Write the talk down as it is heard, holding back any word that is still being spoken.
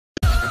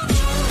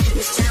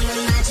This time I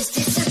might just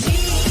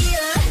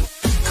disappear.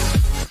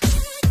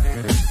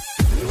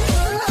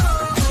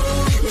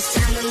 This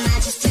time I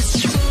might just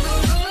disappear.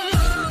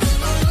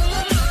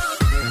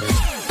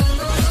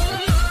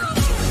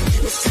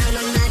 This time I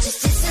might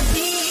just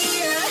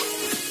disappear.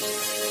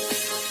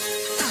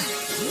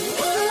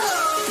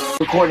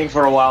 Recording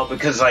for a while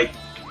because like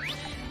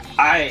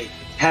I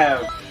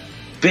have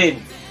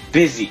been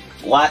busy,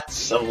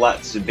 lots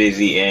of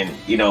busy, and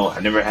you know I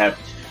never have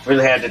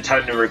really had the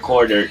time to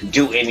record or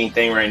do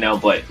anything right now.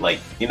 But like,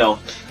 you know,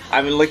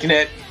 I've been looking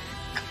at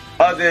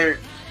other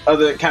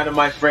kind of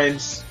my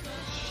friends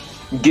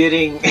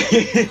getting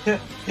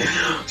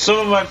some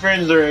of my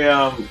friends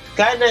are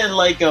kind of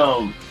like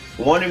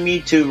wanting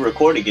me to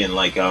record again,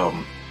 like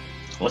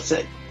what's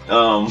that,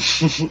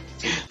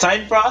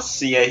 Time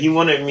Frost. Yeah, he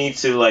wanted me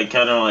to like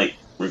kind of like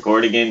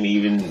record again,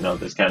 even though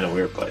that's kind of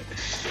weird, but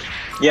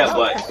yeah.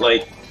 But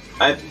like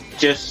I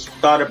just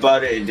thought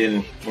about it, and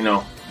then, you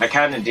know, I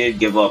kind of did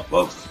give up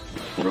of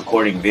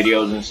recording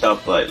videos and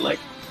stuff, but like,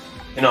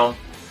 you know,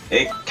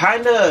 I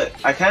kind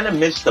of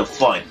missed the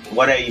fun.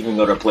 Why'd I even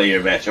go to play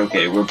your match?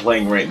 Okay, we're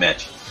playing right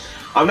match.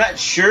 I'm not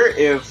sure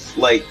if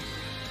like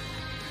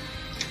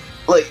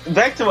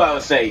back to what I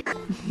was saying.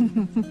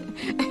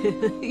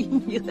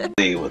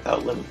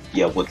 Without limit,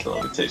 yeah, with the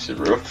limitation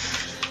rule.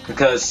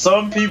 Because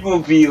some people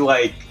be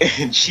like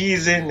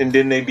cheesing and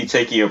then they be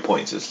taking your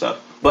points and stuff.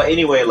 But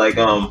anyway, like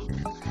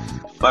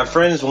my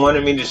friends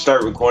wanted me to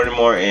start recording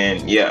more,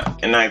 and yeah,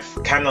 and I've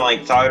kind of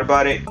like thought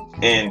about it,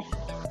 and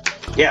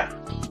yeah,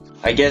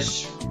 I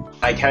guess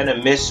I kind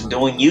of miss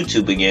doing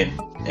YouTube again,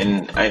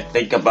 and I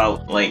think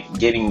about like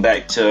getting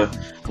back to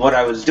what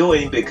I was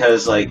doing,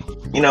 because like,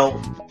 you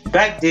know,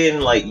 back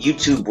then like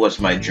YouTube was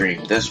my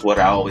dream. That's what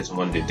I always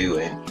wanted to do,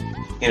 and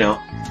you know,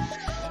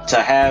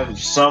 to have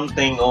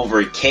something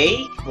over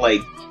K,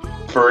 like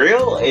for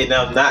real, and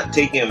I'm not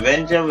taking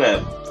advantage of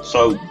it. I'm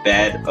so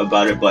bad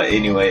about it, but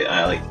anyway,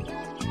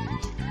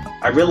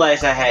 I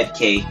realized I had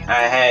K.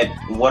 I had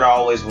what I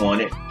always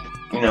wanted,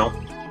 you know,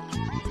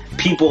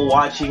 people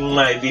watching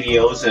my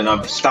videos, and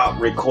I've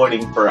stopped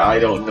recording for I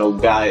don't know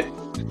God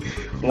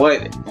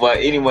what. But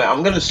anyway,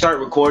 I'm gonna start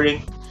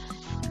recording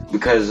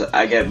because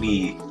I got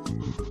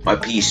my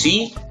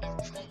PC,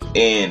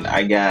 and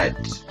I got,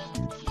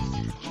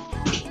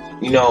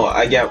 you know,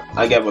 I got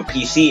my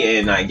PC,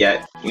 and I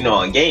got, you know,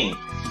 a game,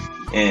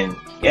 and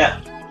yeah.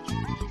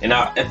 And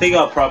I think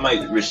I'll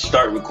probably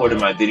start recording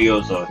my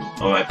videos on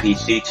my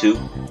PC too.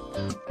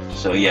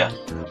 So yeah.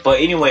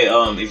 But anyway,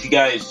 if you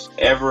guys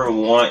ever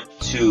want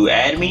to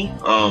add me,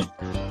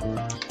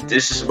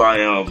 this is my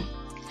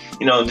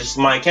you know, this is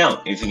my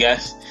account. If you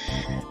guys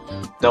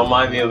don't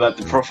mind me about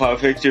the profile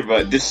picture,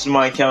 but this is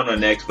my account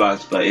on the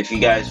Xbox. But if you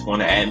guys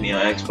want to add me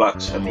on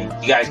Xbox, I mean,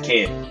 you guys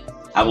can.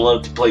 I would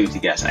love to play with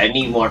you guys. I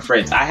need more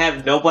friends. I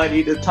have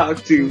nobody to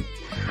talk to.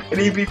 I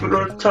need people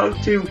to talk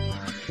to.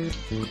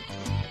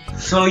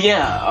 So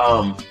yeah,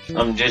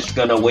 I'm just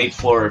gonna wait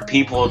for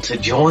people to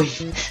join.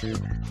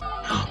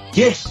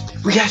 Yes,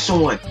 we got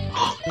someone.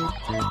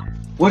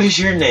 What is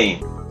your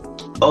name?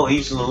 Oh,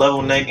 he's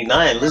level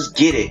 99. Let's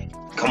get it.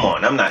 Come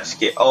on, I'm not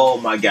scared. Oh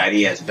my God,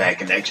 he has bad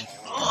connection.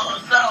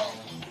 Oh no,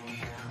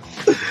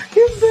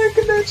 he has bad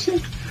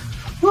connection.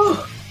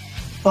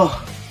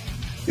 Oh,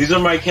 these are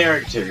my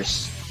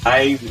characters.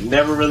 I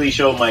never really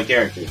showed my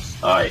characters.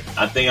 All right,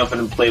 I think I'm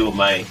gonna play with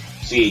my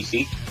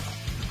CAC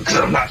because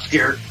I'm not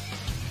scared.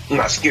 I'm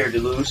not scared to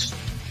lose,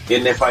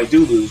 and if I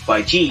do lose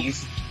by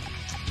cheese,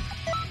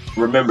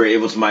 remember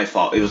it was my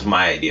fault. It was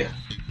my idea.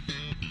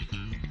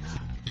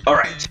 All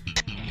right,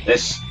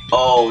 let's.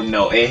 Oh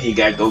no, and he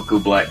got Goku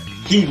Black.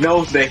 He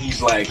knows that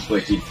he's lag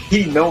switching.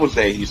 He knows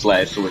that he's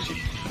lag switching.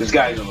 This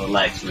guy's gonna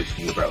lag switch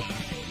me, bro.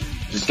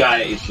 This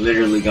guy is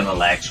literally gonna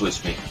lag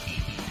switch me.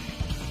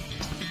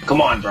 Come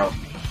on, bro.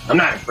 I'm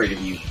not afraid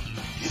of you.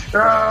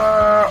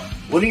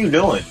 What are you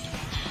doing?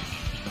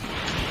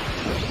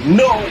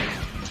 No.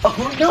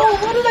 Oh no,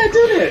 why did I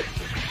do that?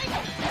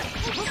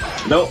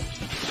 Nope.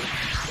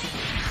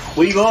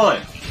 Where you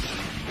going?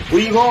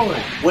 Where you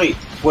going? Wait,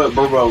 bro,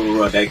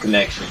 that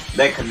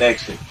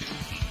connection.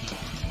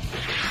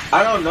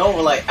 I don't know,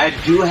 like, I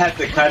do have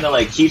to kind of,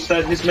 like, keep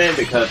studying this man,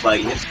 because, like,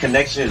 his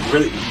connection is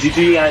really... Did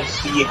you guys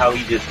see how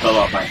he just fell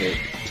off my head?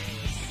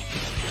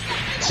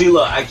 See,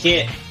 look, I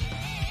can't...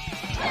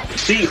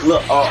 See,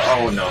 look,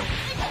 oh no.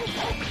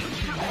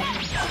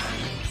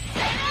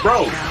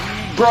 Bro!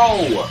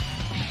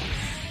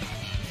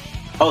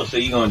 Oh, so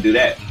you gonna do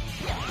that?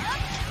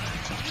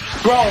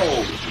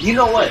 Bro, you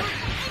know what?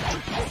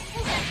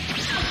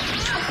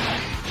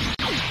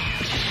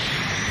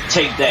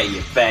 Take that, you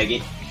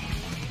faggot.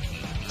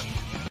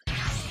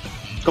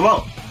 Come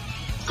on.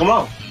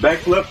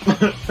 Backflip.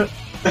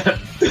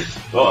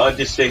 Well, I'll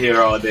just stay here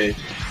all day.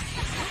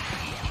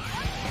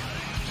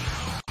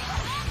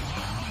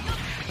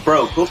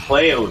 Bro, quit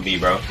playing with me,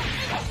 bro.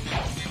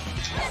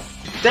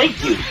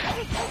 Thank you.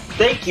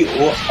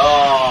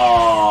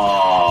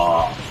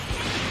 Oh.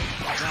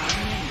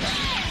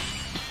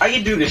 I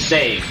can do the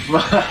same.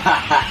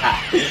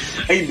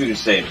 I can do the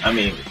same. I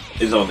mean,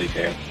 it's only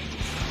fair.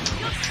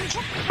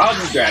 I'll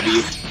just grab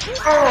you.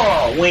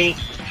 Oh, wink.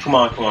 Come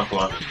on, come on, come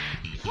on.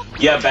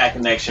 You have back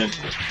connection.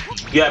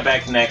 You have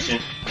back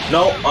connection.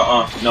 No,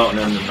 no, no,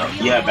 no, no.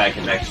 You have back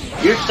connection.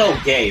 You're so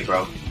gay,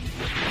 bro.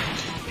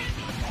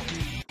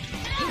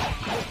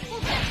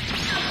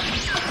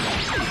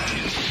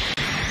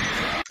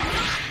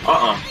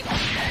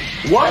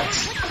 What?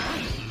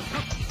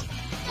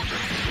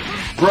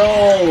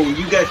 Bro,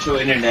 you got your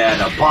internet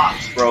in a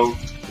box, bro.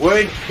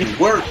 Where did it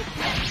work?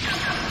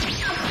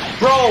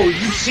 Bro,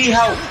 you see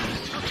how...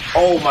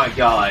 Oh my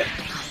god.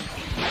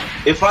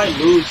 If I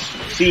lose...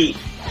 See...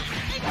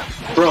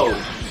 Bro.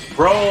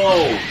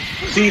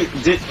 See,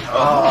 this...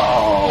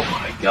 Oh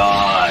my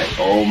god.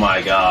 Oh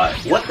my god.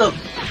 What the...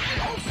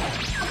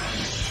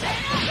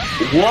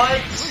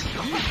 What?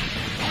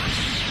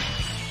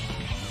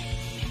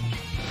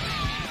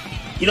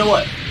 You know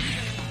what?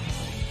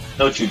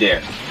 Don't you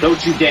dare.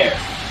 Don't you dare.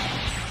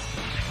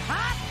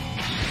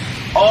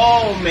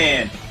 Oh,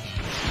 man.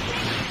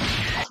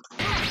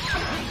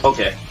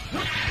 Okay.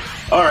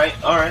 Alright,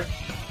 alright.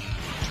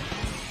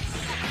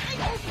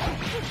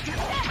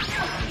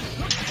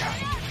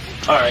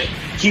 Alright.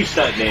 Keep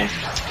stuck, man.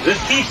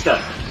 Let's keep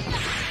stuck.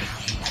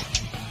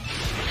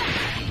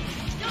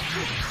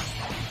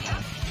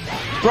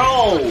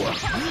 Bro!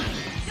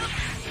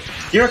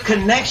 Your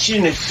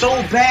connection is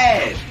so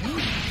bad.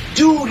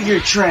 Dude, you're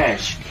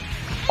trash.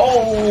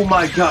 Oh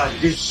my god,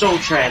 you're so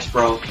trash,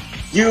 bro.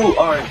 You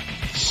are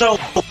so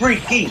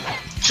freaking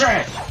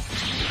trash.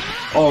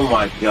 Oh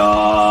my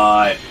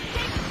god.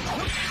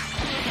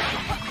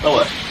 You know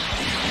what?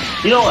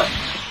 You know what?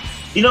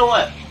 You know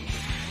what?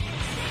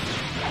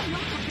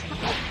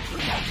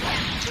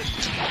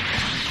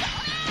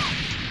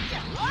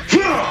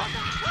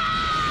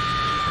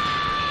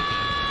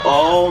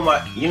 Oh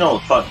my, you know,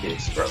 fuck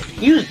this, bro.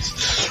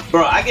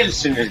 Bro, I gotta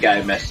send this guy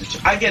a message.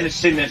 I gotta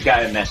send this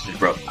guy a message,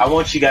 bro. I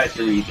want you guys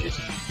to read this.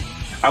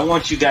 I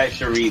want you guys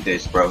to read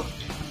this, bro.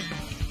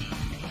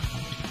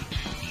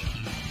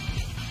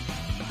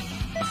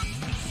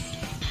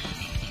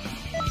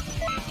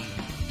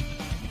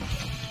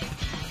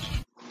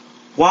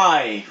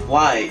 Why?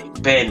 Why,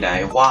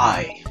 Bandai?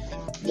 Why?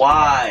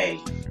 Why?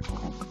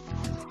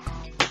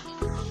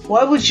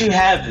 Why would you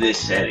have this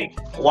setting?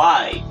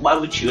 Why? Why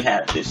would you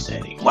have this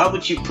setting? Why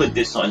would you put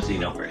this on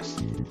Xenoverse?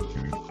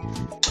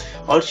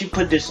 Why would you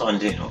put this on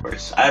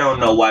Xenoverse? I don't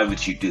know why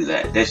would you do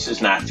that. This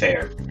is not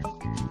fair.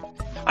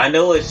 I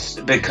know it's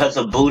because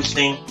of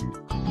boosting,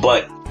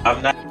 but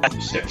I'm not a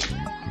booster.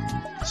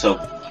 So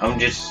I'm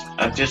just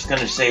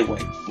gonna say,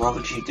 wait, why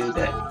would you do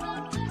that?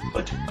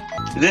 What?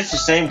 Is this the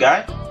same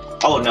guy?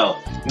 Oh no,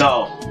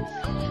 no.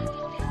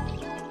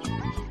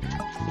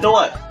 You know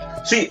what?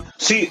 See,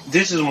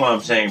 this is what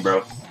I'm saying,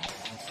 bro.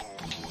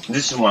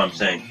 This is what I'm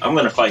saying. I'm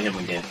gonna fight him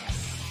again,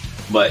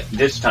 but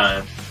this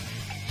time.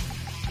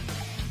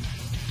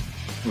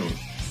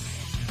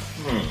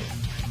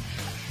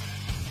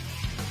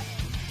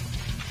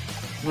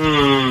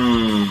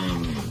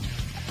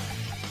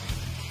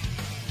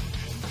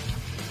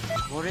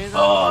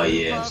 Oh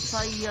yes,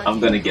 I'm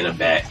gonna get him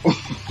back.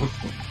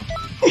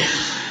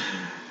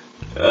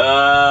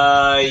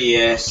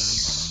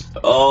 Yes.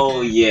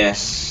 Oh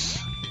yes.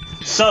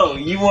 So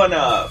you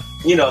wanna,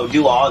 you know,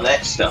 do all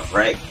that stuff,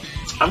 right?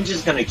 I'm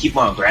just gonna keep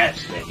on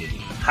grasping it.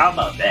 How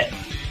about that?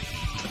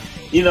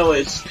 You know,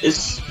 it's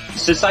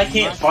since I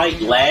can't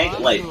fight lag,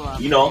 like,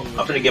 you know,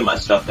 I'm gonna get my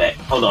stuff back.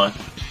 Hold on.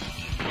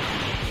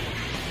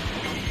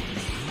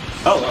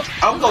 Oh,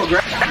 I'm gonna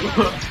grab you.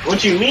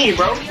 What you mean,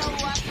 bro?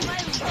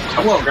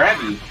 I'm gonna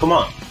grab you. Come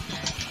on.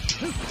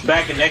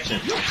 Bad connection.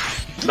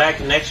 Bad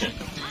connection.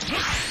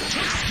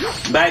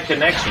 Bad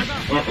connection.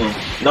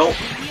 Nope.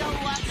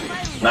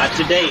 Not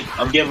today.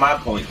 I'm getting my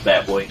points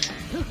back, boy.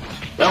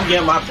 I'm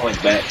getting my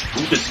points back.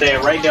 You can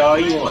stand right there all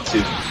you want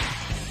to.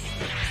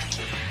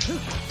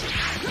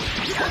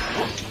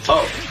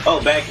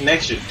 Oh, bad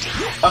connection.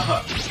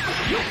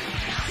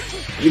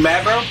 You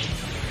mad, bro?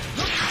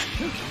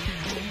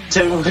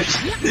 Tell me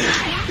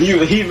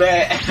what he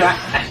mad.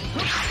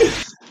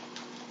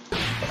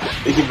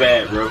 He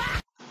mad, bro.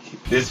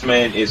 This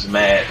man is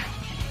mad.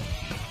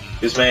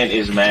 This man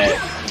is mad.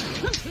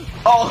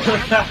 Oh!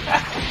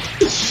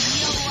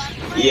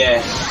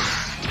 Yes.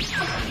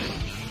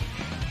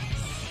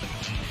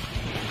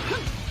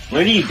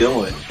 What are you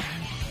doing?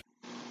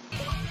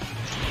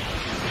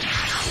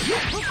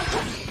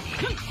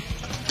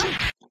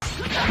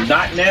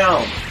 Not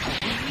now.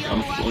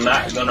 I'm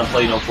not gonna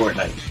play no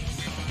Fortnite.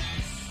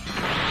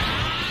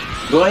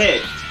 Go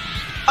ahead.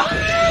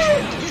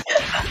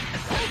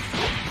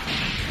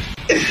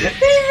 He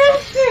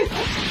missed it!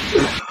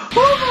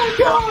 Oh my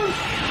god!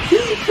 He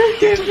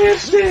freaking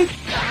missed it!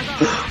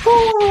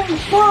 Oh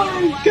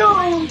my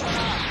god!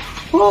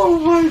 Oh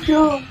my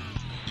god!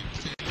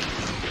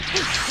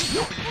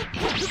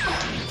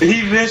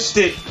 He missed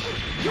it!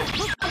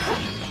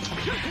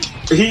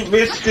 He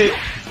missed it!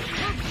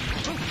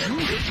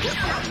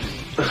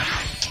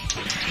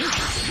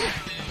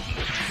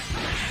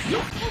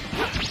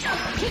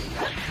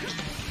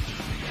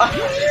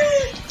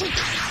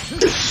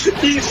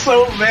 He's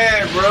so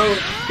mad, bro.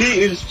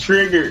 He is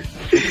triggered.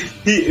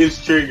 He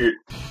is triggered.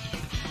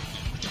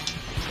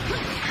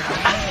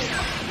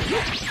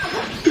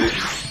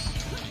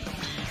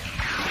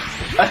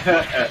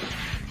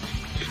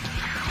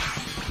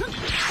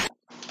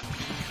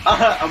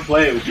 I'm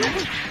playing with you.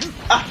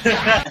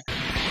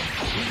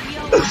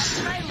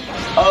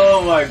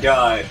 Oh my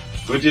god.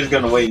 We're just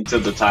gonna wait until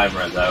the time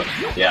runs out.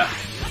 Yeah.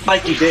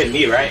 Like you did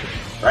me, right?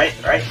 Right?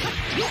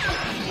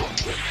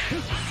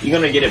 You're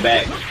gonna get it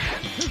back.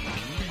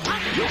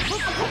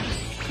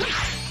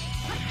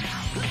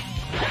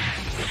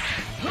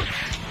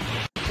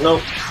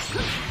 Nope.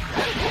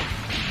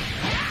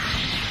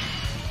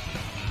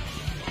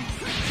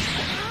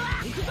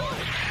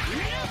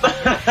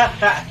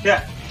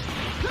 Yeah.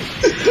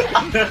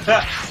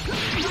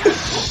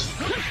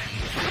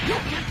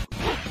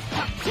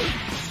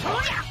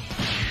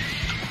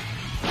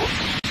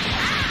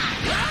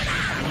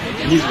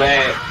 He's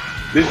mad.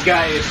 This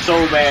guy is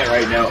so mad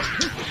right now.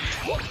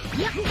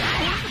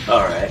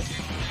 Alright.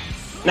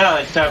 Now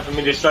it's time for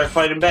me to start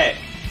fighting back.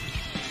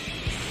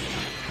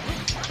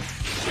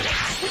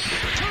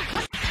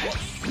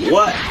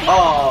 What?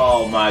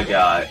 Oh my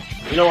god.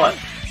 You know what?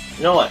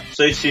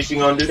 So you're seriously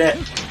gonna do that?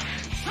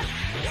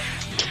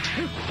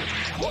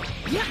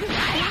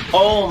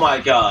 Oh my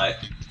god.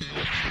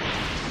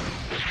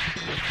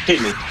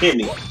 Hit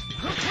me.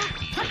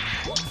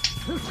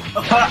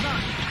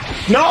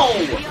 No!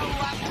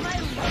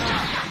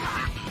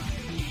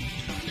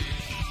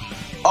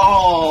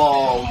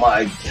 Oh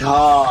my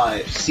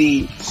god.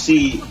 See,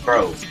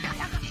 bro.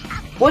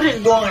 What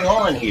is going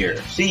on here?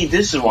 See,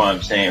 this is what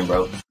I'm saying,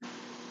 bro.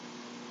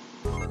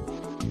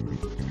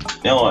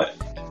 You know what?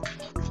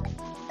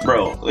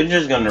 Bro, we're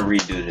just gonna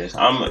redo this.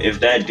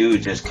 If that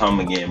dude just come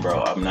again,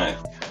 bro, I'm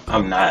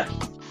not.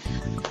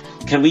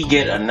 Can we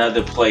get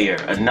another player,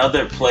 bro?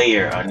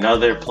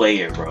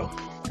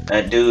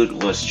 That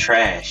dude was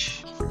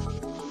trash.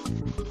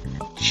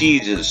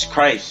 Jesus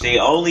Christ, they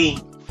only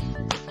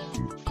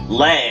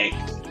lag,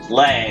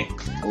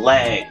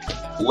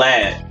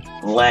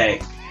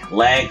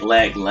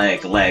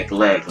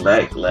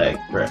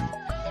 bro.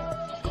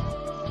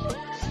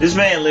 This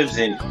man lives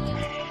in,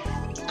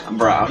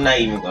 bro, I'm not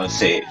even gonna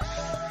say it.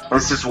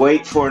 Let's just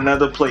wait for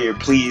another player.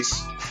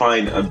 Please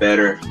find a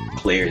better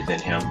player than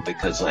him,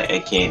 because like I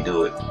can't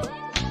do it.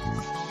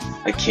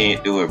 I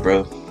can't do it,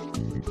 bro.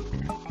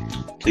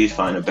 Please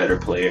find a better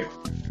player.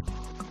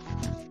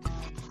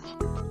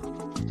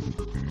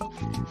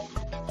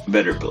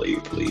 Better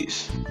player,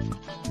 please.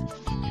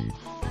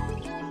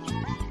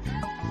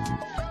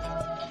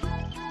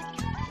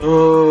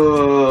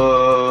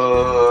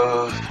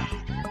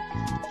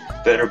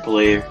 Better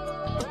player.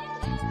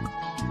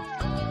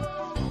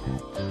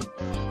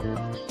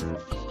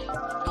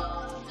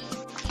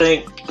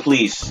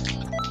 Please.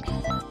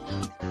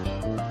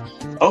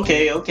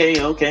 Okay.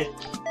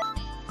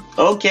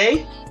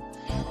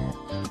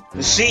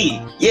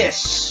 C,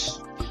 yes.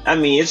 I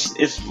mean,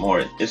 it's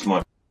more.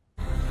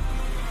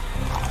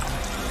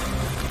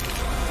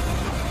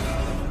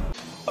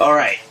 All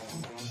right.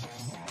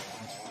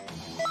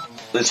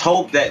 Let's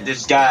hope that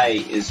this guy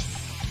is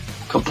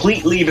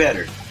completely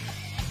better.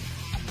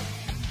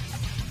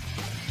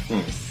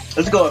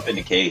 Let's go up in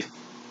the cave.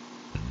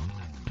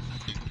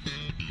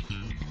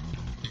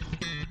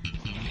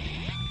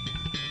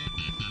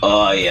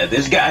 Oh yeah,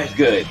 this guy's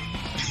good.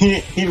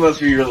 He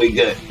must be really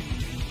good.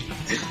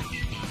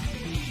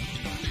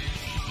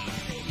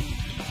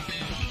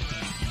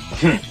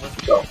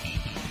 Let's go.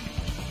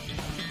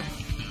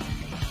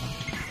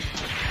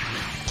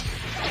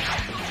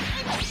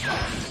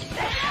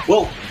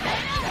 Whoa.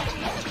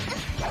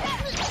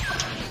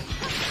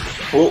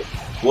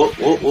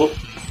 Whoa.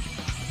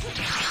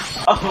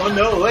 Oh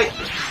no, wait.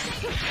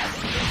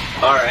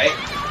 Alright.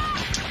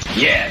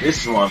 Yeah,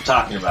 this is what I'm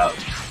talking about.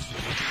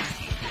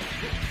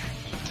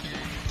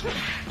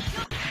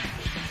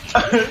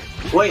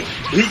 Wait,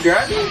 he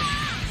grabbed me?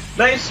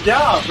 Nice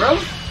job, bro.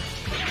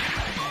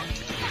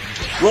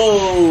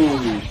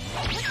 Whoa.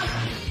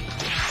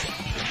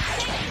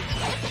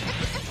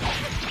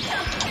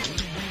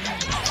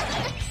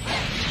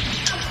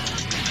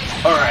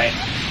 Alright.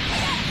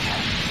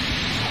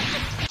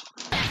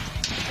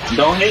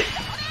 Don't hit.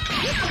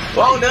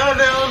 Oh no, I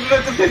was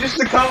about to finish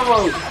the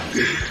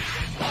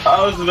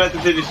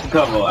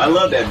combo. I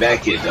love that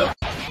back hit though.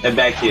 That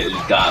back hit is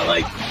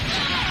godlike.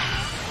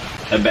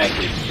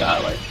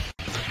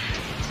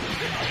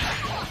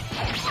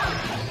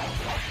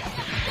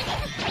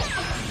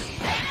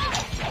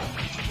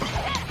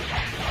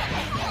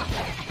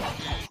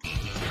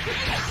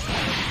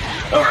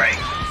 Alright.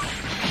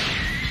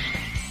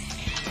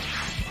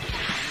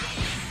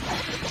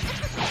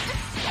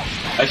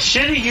 I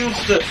should have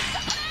used the...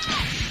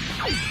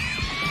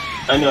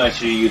 I knew I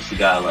should have used the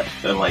guy like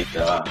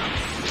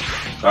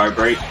guard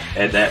break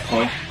at that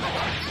point.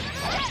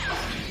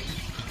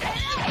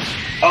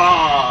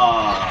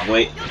 Ah,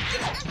 wait.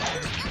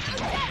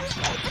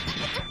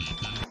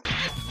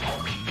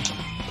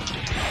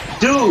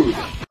 Dude!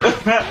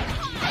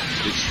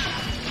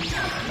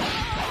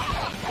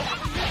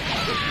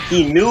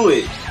 He knew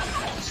it.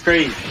 It's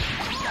crazy.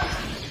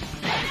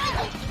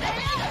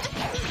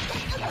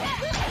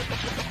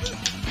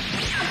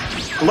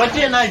 Why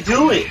didn't I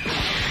do it?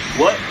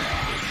 What?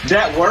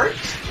 That worked?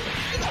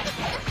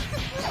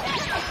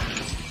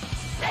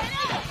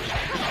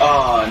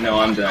 Oh no,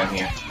 I'm done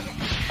here.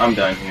 I'm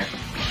done here.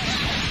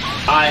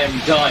 I am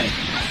done.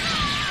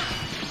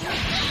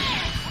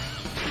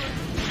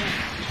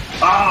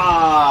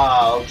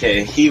 Ah,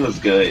 okay. He was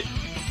good.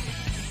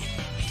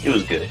 He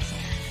was good.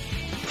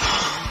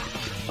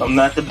 I'm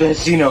not the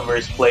best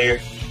Xenoverse player.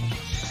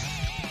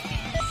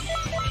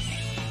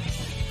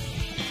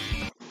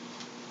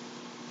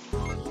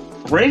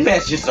 Raid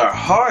matches are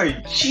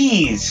hard.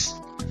 Jeez.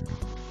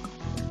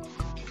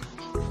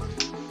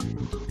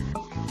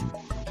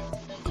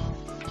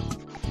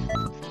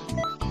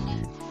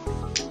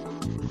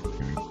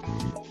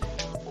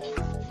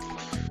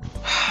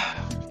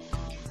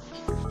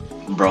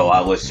 Bro,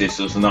 I wish this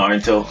was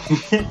Naruto.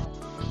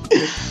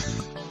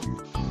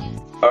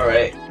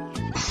 Alright.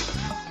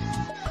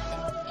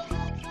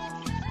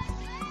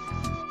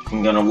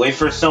 I'm gonna wait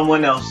for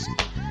someone else.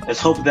 Let's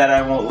hope that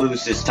I won't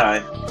lose this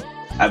time.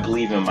 I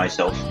believe in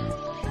myself.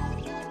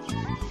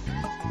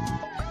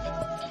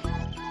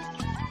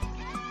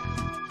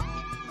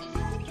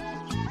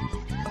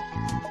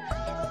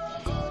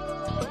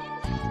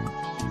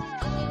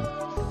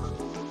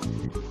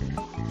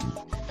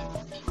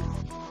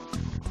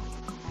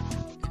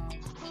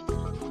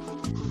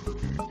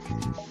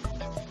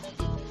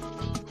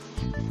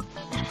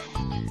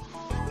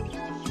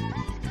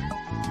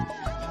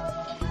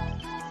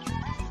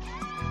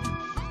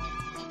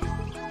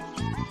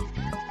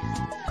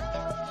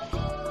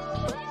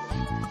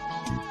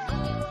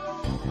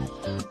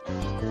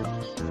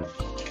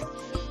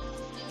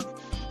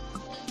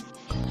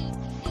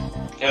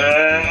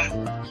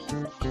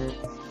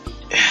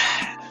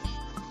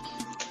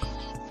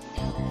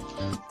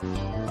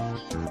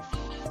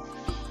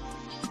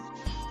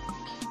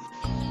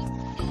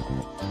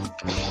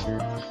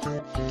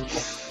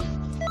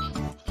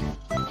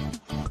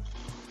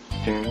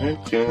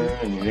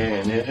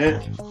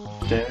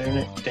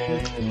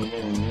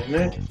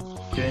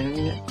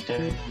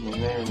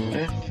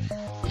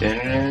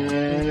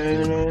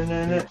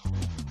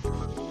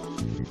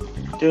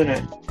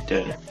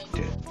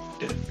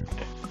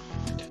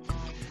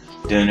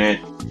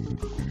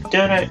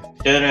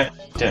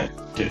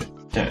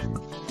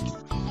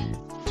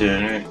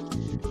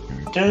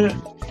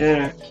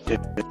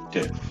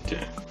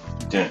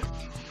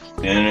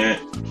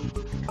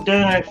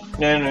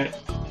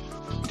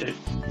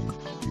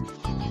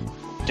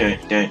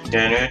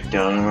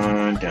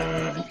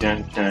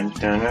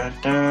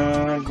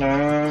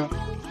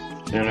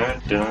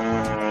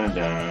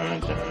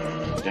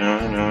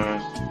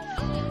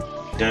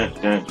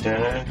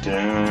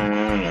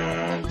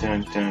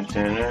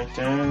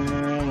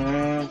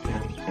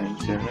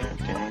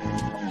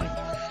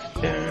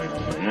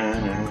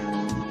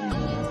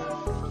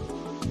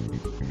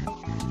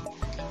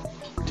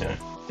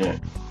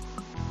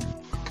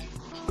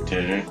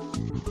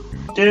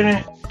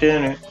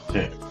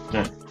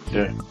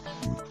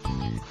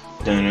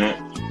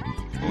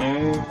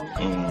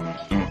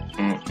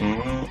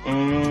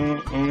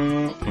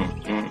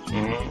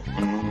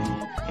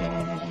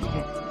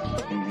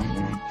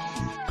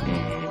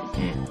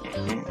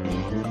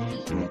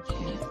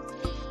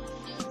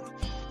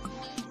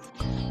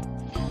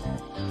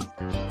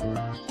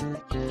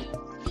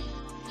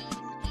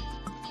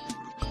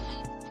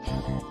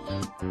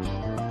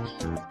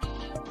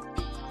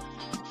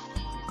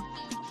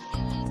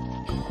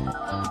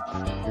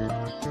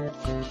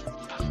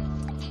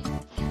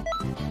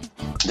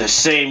 The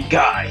same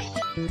guy.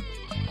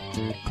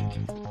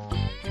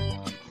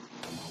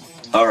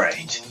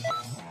 Alright.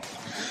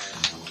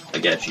 I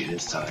got you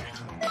this time.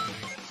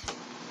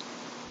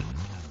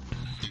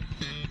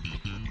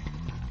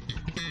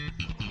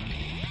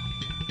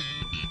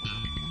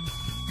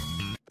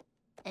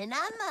 And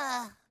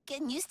I'm,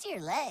 getting used to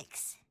your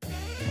legs.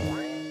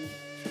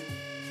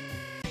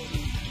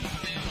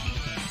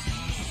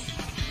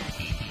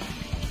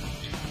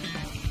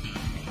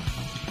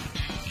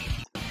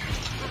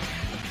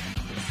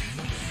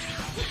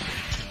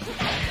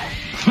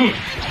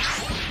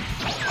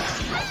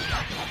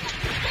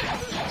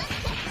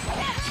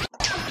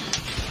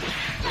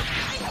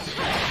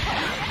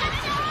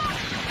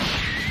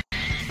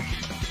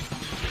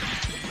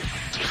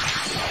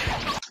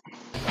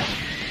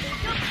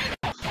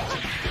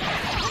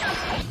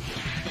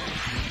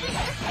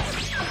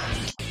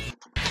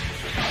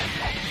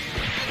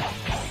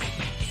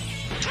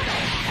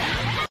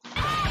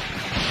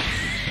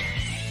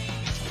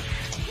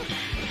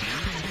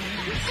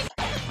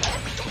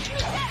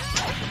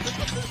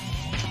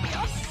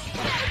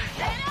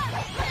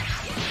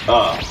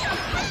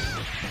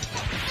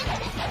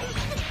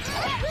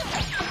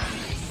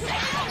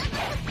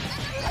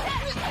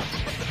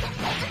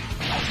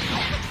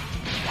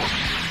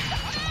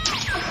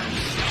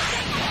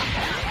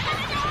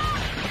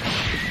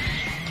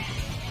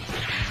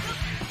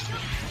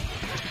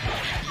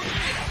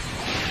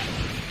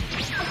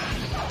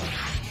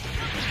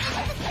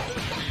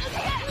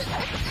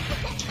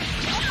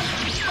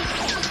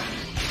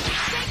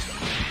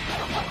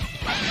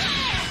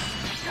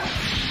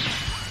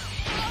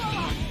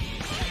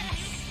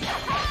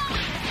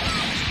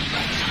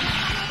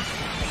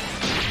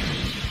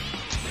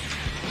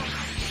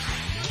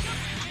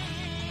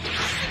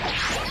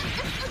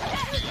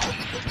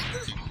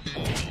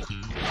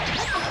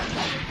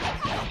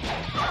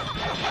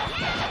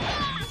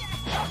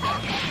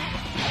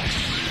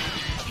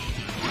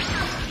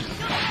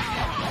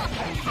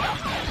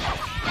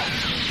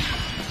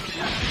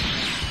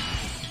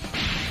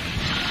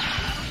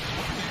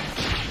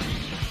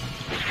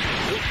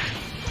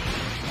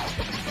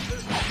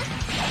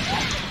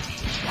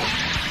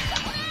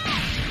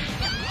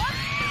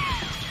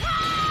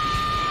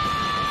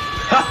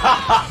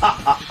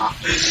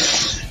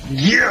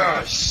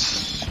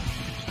 Yes!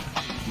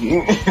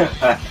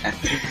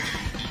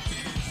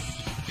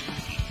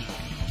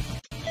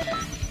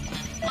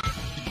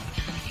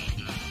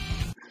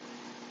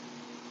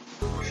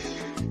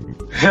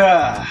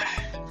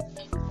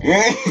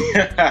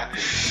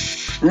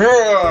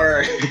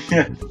 Roar!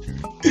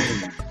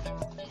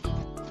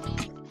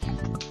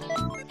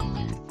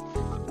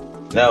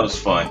 That was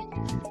fun.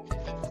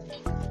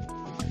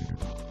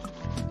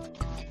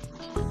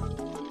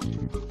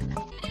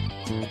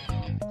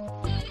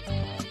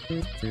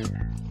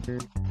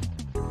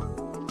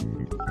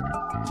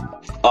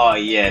 Oh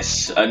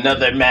yes,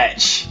 another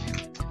match.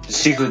 Let's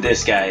see who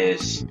this guy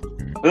is.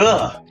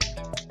 Ugh!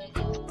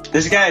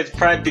 This guy is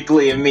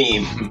practically a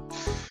meme.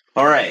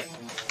 Alright,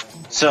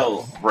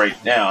 so right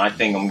now I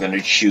think I'm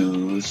gonna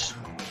choose...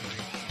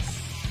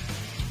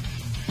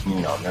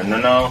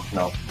 No.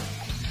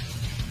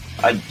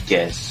 I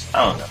guess,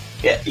 I don't know.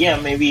 Yeah,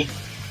 maybe.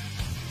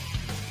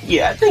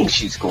 Yeah, I think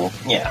she's cool.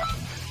 Yeah.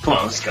 Come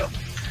on, let's go.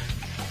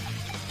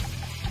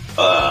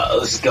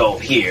 Let's go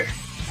here.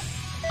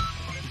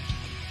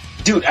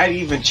 Dude, I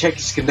didn't even check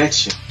his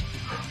connection.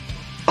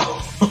 I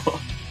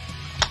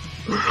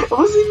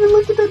wasn't even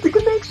looking at the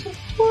connection.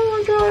 Oh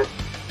my god.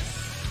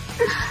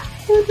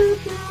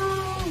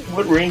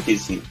 What rank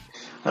is he?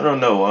 I don't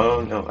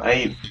know.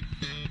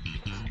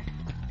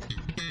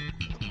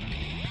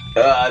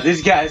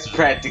 This guy's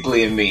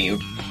practically a meme.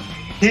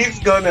 He's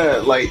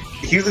gonna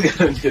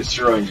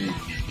destroy me.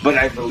 But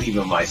I believe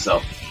in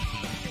myself.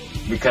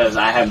 Because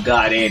I have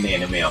God and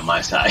anime on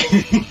my side.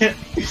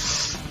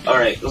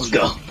 Alright, let's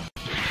go.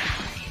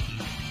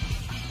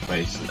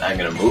 Wait, I'm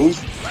gonna move?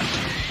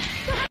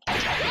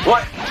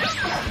 What?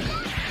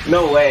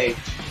 No way.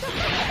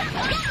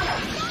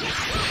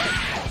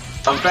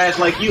 I'm fast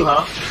like you,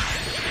 huh?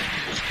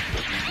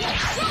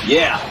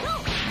 Yeah.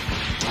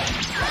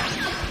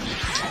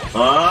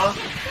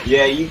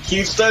 Yeah, you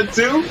keep stun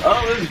too?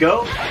 Oh, let's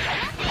go.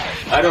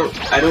 I don't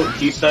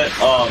keep stun.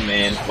 Oh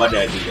man, why did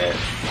I do that?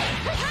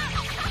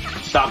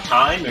 Stop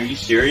time? Are you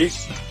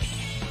serious?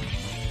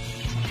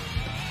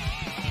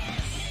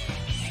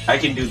 I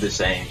can do the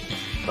same,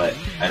 but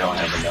I don't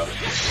have enough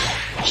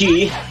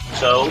key,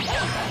 so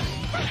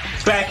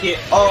back it.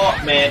 Oh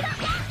man,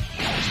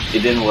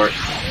 it didn't work.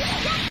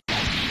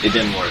 It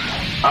didn't work.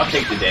 I'll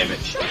take the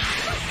damage.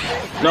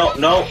 No.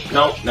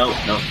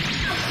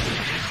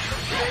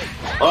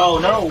 Oh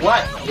no,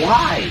 what?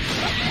 Why?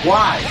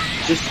 Why?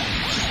 Just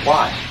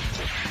why?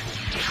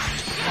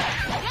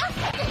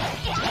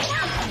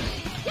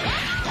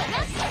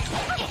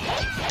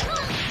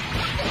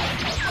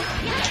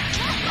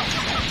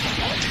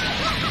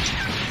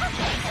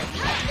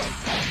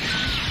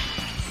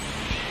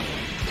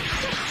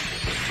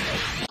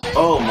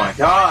 Oh my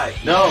god,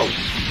 no!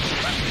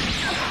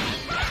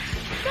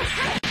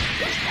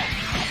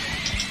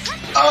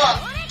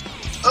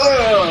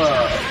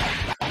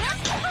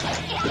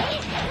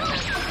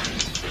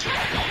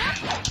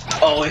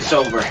 Oh, it's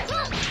over.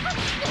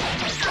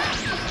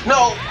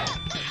 No!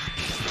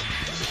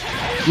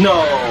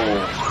 No!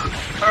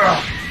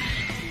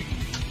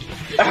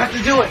 I have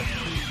to do it!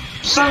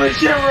 Summon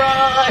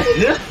Shimron!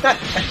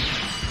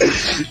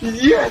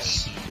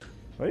 Yes!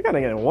 Well, you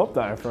gotta get whooped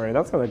out for it.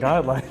 That's kind of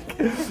godlike.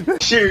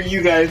 Sure,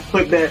 you guys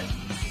put that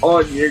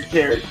on your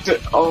character.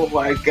 Oh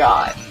my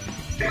god.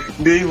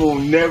 They will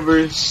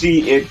never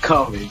see it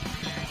coming.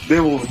 They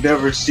will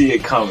never see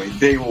it coming.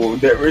 They will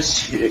never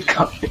see it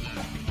coming.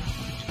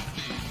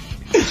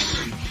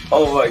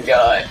 Oh my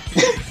god.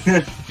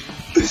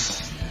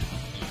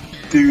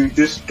 Dude,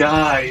 this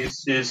guy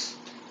is just...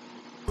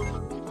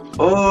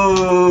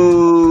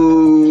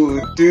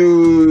 Oh,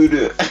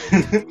 dude.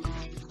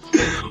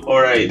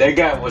 Alright, that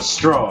guy was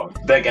strong.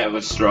 That guy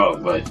was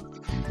strong, but...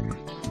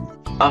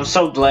 I'm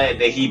so glad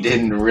that he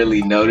didn't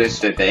really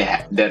notice that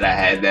that I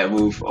had that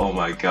move. Oh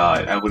my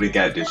god, I would have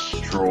got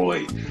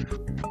destroyed.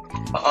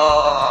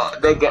 Oh,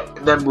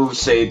 that move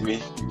saved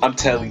me. I'm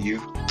telling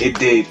you, it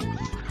did.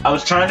 I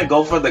was trying to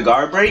go for the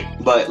guard break,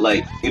 but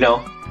like, you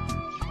know,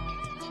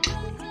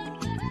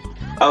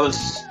 I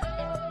was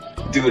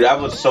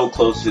so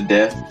close to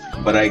death,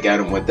 but I got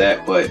him with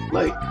that. But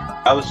like,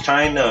 I was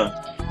trying to.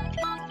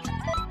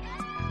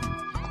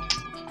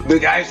 The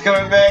guy's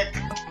coming back.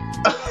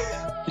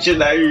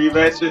 Should I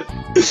rematch it?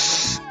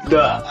 No.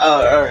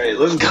 Alright,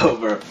 let's go,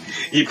 bro.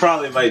 He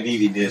probably might beat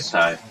me this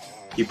time.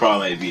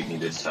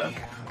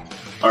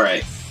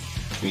 Alright,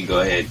 let me go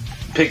ahead.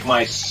 Pick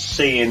my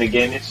Saiyan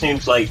again. It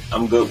seems like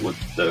I'm good with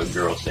the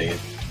girl Saiyan.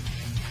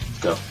 Let's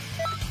go.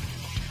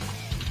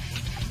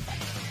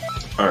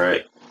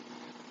 Alright.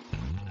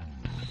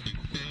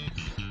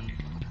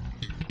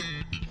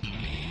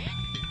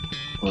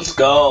 Let's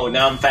go.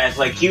 Now I'm fast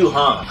like you,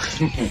 huh?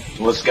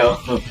 Let's go.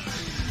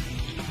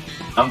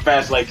 I'm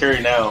fast like her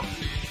now.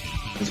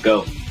 Let's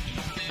go.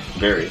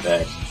 Very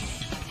fast.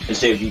 Let's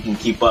see if you can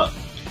keep up.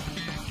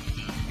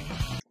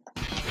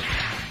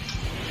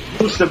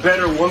 Who's the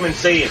better woman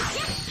saying?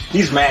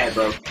 He's mad,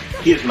 bro.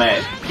 He is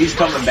mad. He's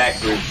coming back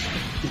for his.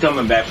 He's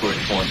coming back for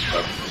his points,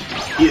 bro.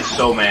 He is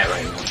so mad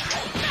right now.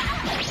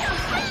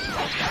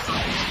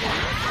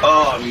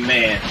 Oh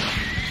man.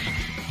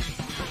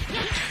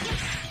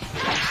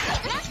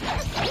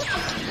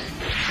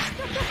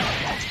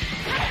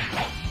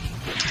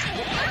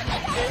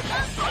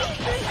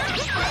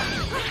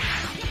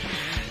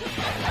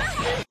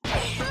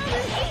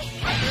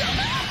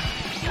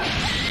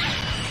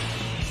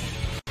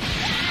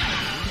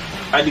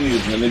 I knew he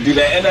was gonna do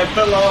that, and I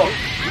fell off.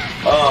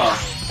 Oh,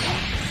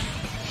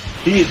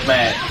 he is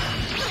mad.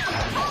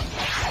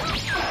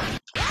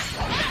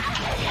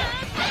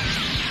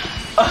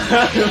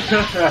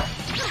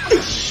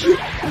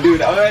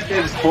 Dude, I'm at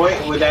this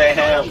point when I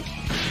have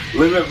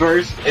limit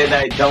verse and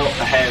I don't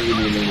have any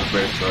limit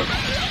verse, bro.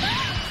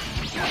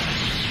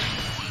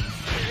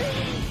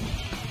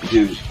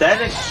 Dude,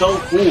 that is so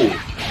cool.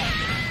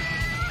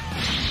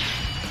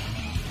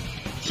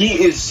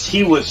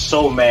 He was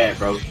so mad,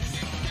 bro.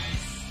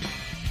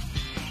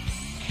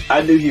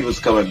 I knew he was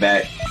coming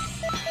back.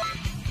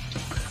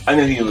 I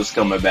knew he was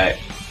coming back.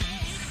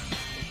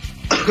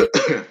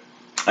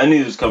 I knew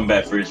he was coming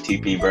back for his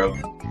TP, bro.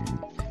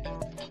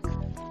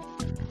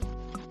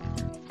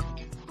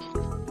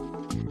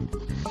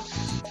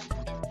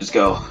 Let's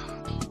go.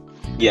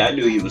 Yeah, I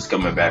knew he was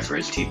coming back for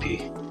his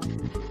TP.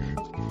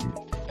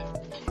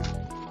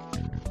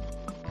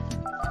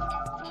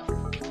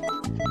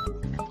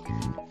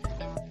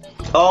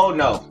 Oh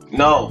no,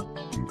 no.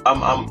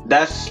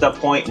 That's the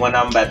point when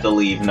I'm about to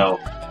leave. No.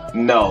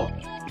 No.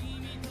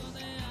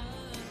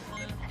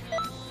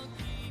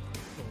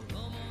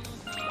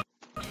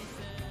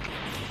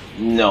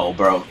 No,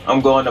 bro.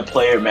 I'm going to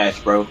player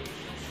match, bro.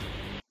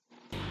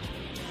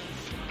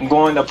 I'm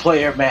going to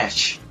player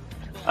match.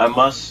 I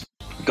must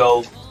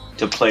go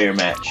to player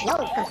match.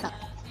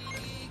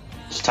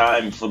 It's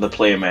time for the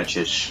player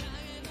matches.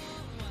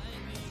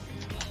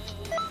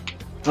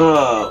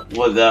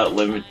 Without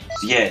limits.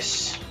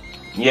 Yes.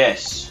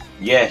 Yes.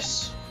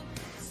 Yes.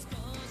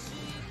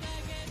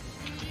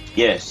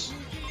 Yes.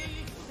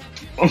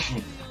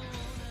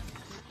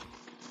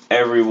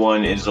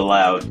 Everyone is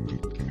allowed.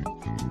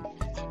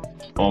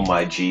 Oh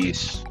my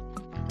jeez.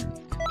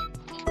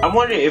 I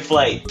wonder if,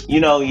 like, you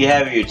know, you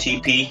have your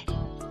TP.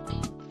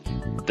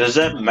 Does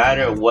that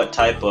matter what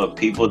type of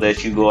people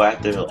that you go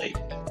after, like,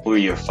 who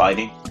you're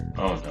fighting?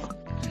 I don't know.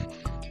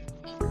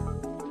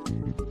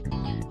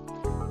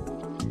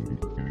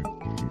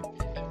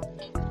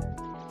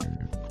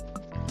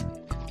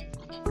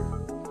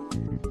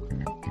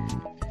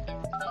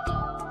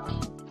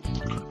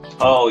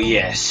 Oh,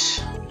 yes.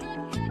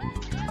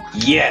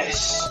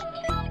 Yes.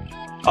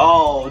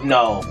 Oh,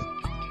 no.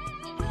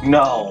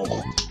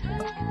 No.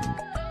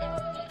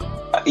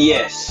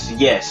 Yes,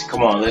 yes.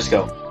 Come on, let's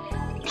go.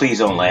 Please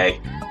don't lag.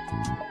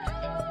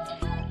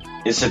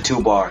 It's a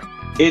 2-bar.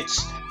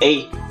 It's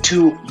a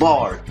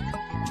 2-bar.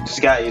 This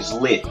guy is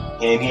lit.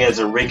 And he has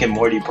a Rick and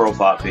Morty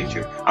profile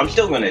picture. I'm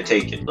still gonna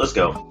take it. Let's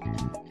go.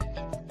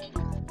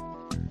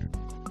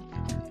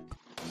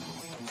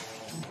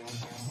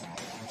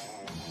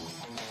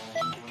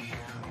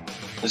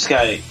 This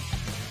guy...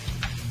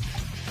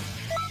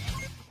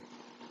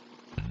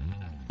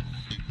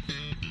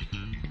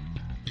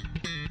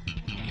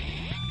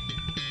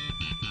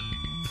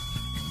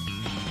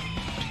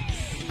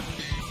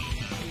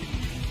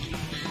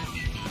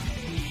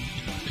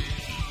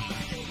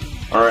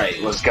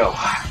 Alright, let's go.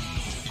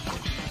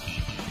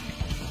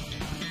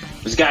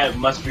 This guy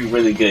must be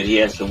really good. He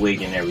has the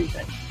wig and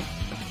everything.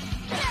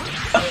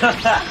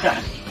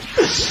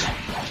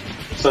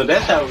 So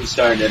that's how we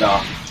started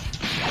off.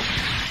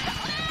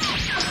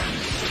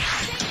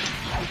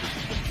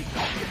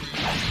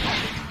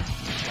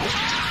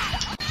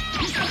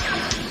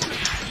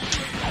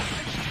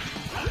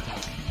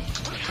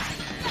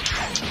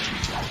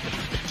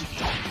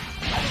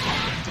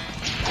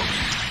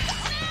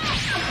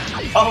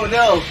 Oh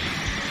no!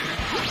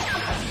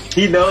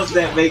 He knows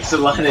that makes a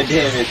lot of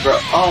damage, bro.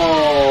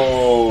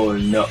 Oh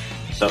no.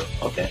 So,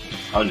 okay.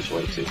 I'll just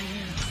wait too.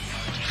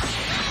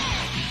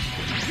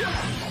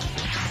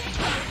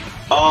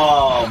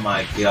 Oh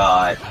my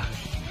god.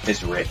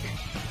 It's Rick.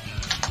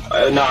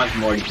 No, it's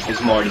Morty.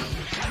 It's Morty.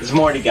 It's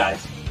Morty,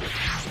 guys.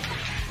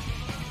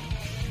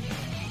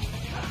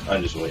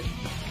 I'll just wait.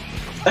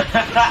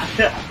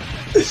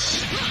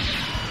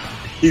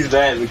 He's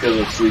mad because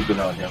I'm sleeping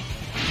on him.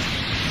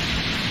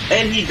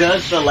 And he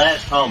does the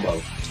last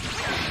combo.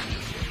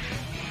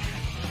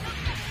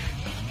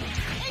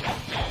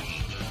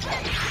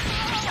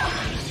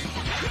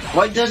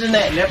 Why doesn't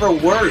that never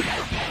work?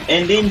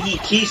 And then he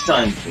key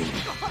stuns me.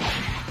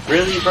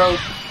 Really, bro?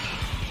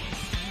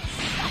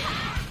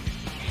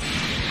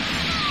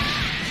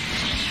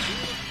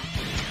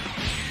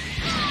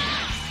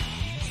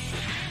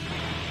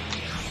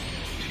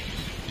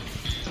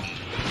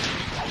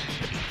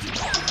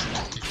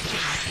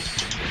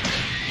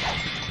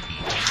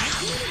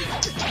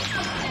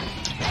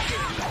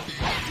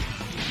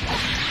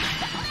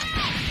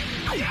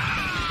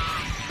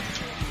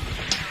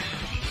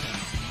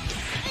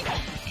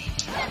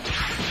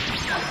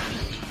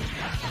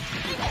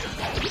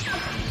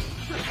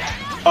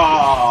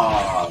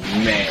 Oh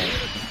man.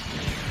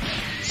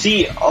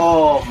 See,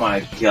 oh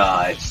my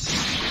god.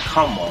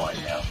 Come on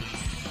now.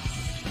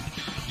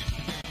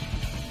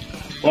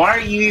 Why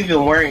are you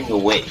even wearing a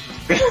wig?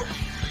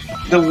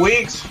 The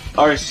wigs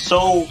are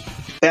so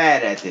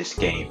bad at this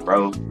game,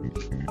 bro.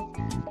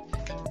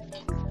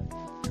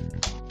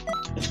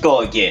 Let's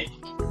go again.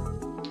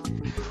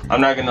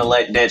 I'm not gonna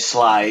let that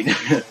slide.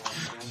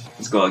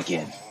 Let's go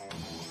again.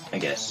 I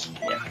guess.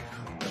 Yeah.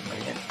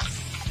 Again.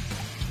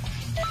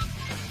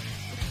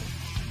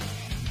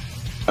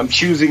 I'm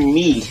choosing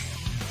me,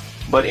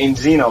 but in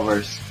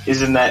Xenoverse.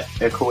 Isn't that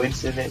a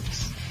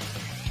coincidence?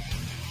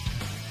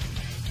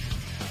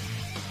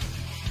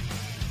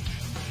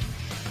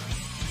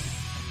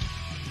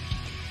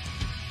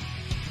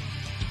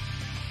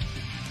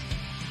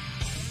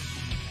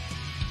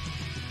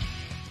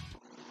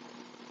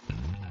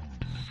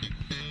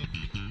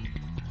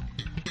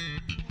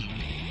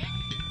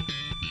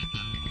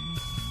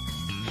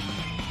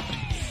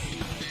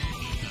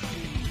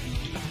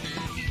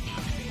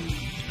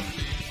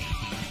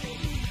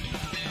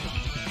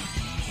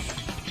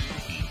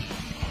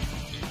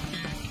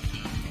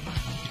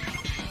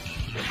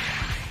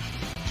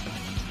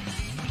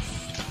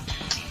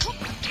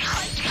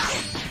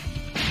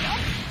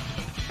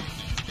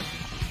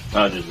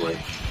 I'll just wait.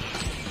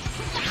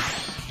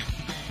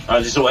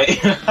 I'll just wait.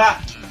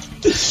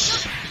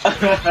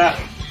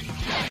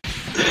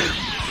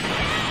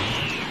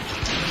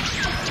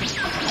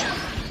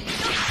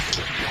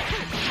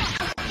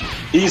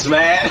 He's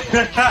mad.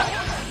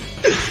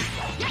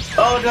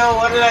 Oh no,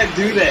 why did I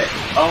do that?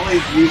 I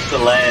always use the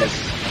last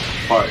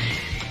part.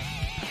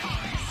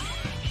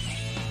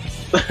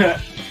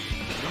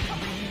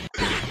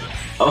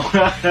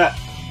 Oh.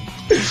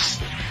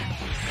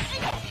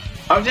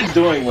 I'm just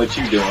doing what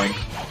you're doing.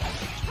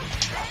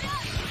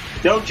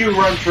 Don't you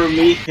run from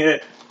me.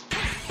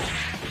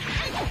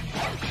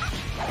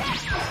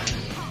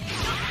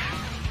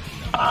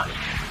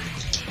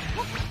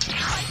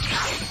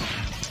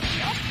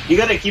 You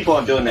gotta keep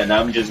on doing that.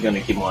 I'm just gonna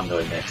keep on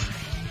doing this.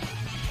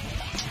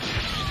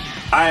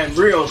 I am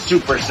real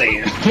Super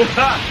Saiyan.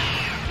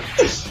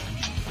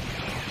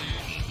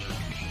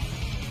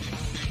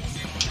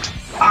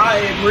 I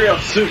am real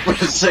Super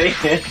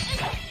Saiyan.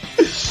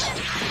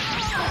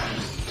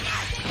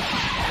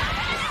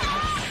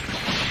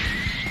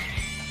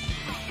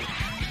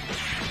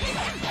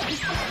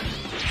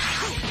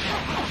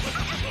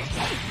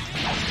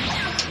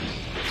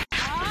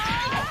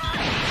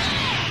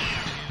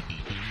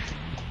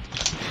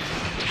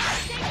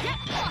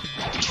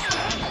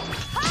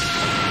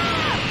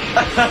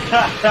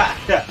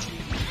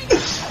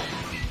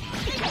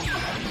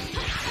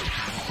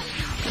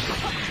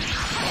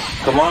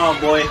 Come on,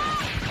 boy.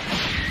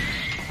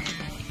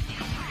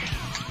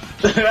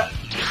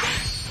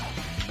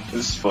 This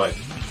is fun.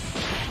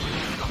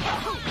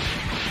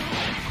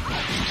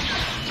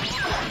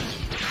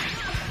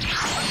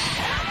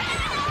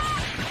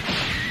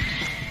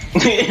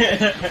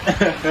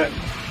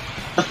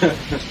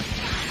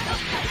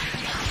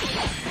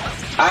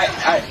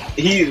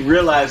 He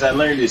realized I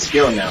learned his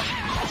skill now.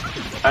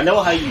 I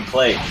know how you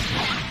play.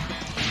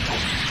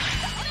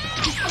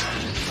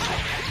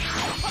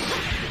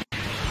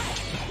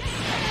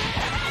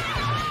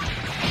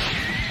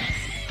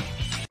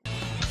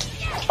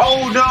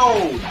 Oh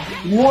no!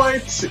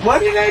 What? Why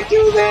did I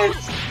do that?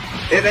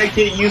 And I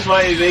can't use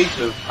my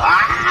evasive.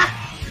 Ah!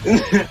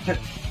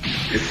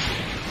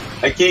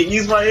 I can't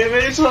use my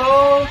evasive.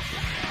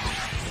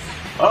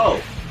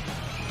 Oh.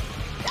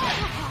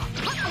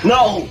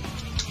 No!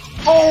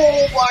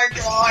 Oh my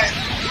god!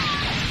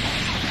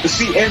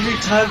 See, every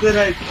time that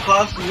I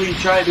possibly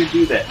try to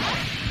do that,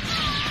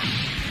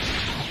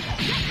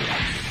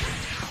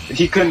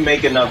 he couldn't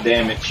make enough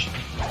damage.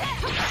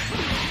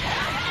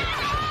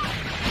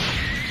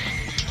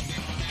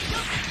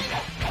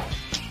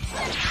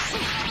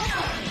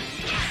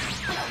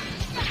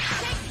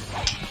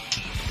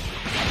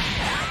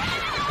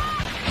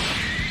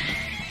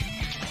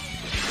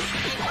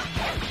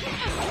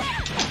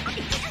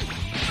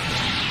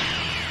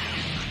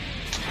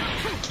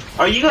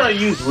 Are you gonna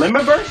use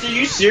Limit Burst? Are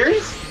you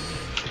serious?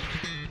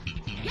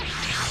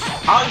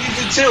 I'll use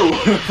it too.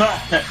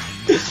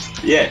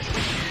 Yes.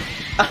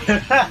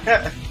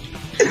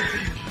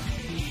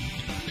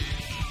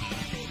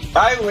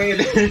 I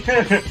win.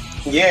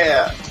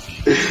 Yeah.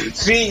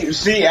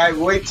 See, I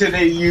wait till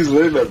they use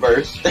Limit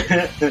Burst,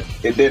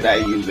 and then I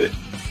use it.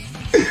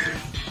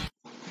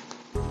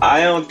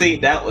 I don't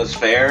think that was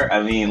fair.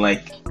 I mean,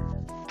 like,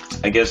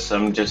 I guess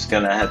I'm just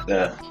gonna have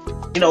to.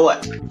 You know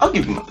what? I'll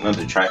give him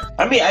another try.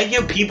 I mean, I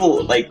give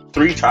people like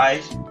 3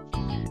 tries.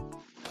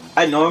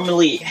 I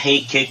normally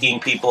hate kicking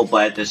people,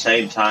 but at the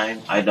same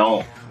time, I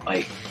don't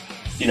like,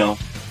 you know.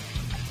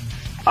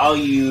 I'll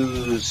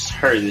use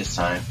her this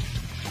time.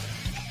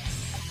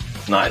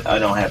 No, I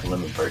don't have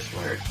Limit Burst for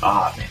her.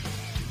 Ah,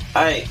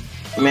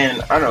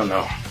 man. I don't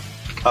know.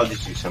 I'll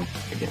just use him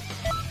again.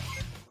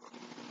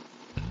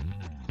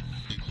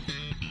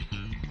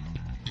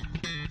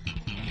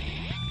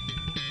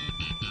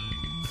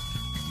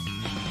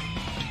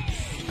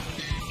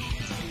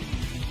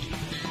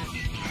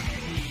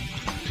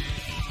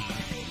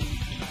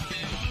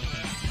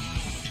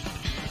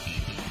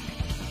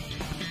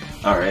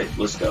 Alright,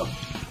 let's go.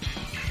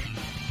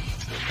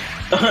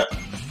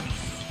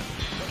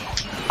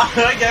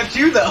 I got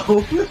you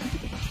though.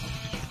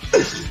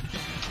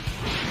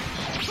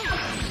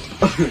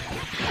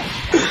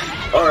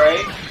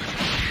 Alright.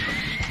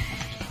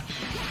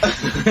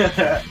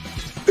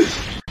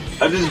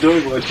 I'm just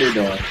doing what you're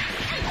doing.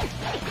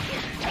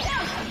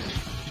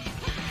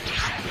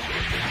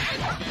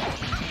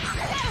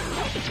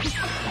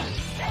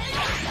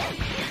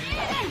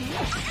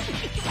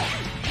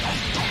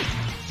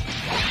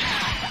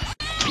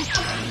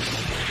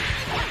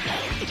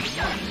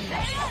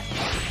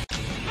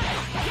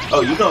 Oh,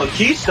 you gonna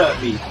key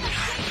stop me.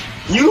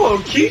 You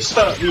gonna key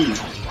stop me.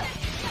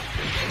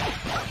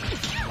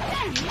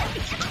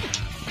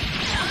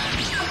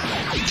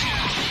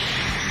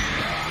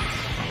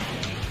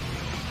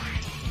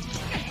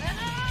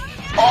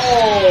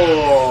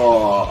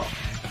 Oh!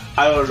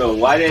 I don't know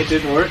why that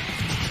didn't work.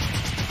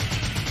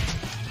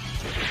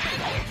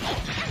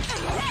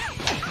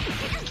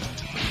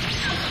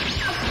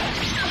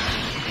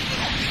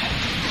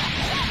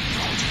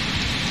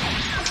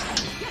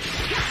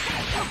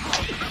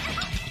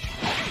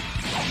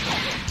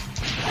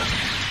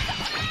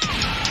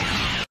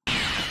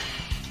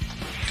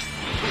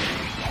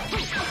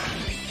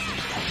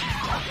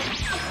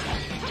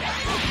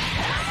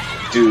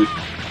 Dude.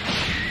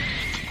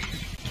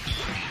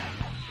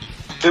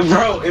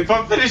 Bro, if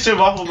I finish him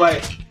off of my...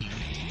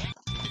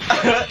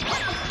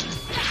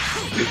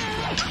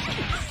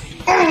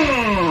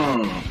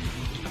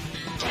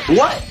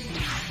 What?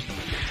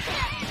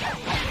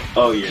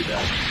 Oh, you're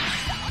done.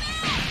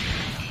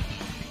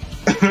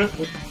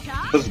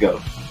 Let's go.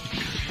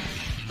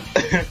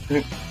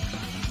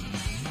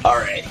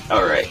 Alright.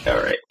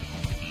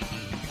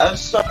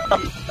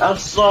 I'm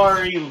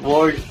sorry,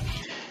 Morty.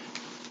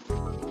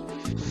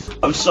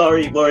 I'm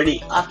sorry,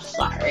 Morty. I'm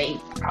sorry.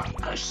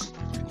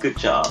 Good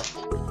job.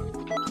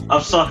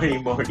 I'm sorry,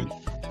 Morty.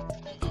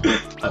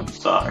 I'm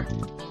sorry.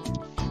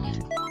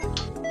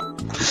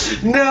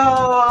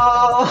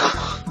 No!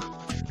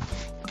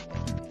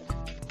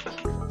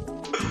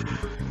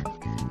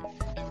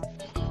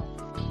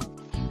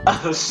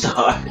 I'm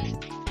sorry.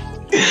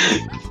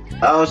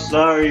 I'm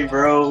sorry,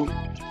 bro.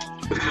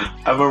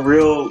 I'm a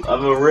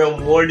real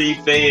Morty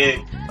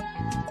fan.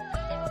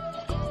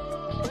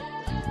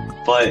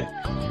 But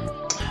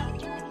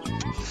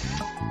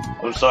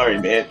I'm sorry,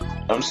 man.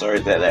 I'm sorry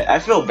that I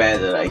feel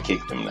bad that I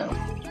kicked him now.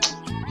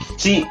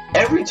 See,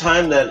 every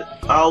time that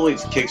I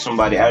always kick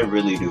somebody, I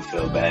really do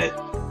feel bad.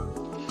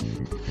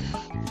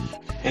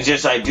 It's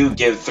just I do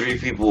give 3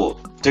 people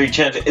 3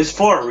 chances. It's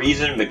for a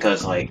reason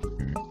because like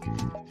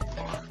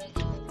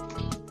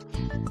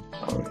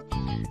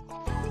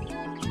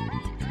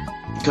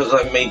because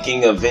I'm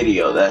making a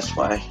video, that's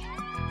why.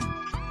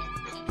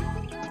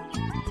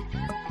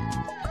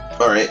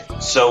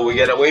 Alright, so we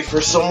gotta wait for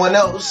someone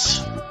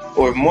else.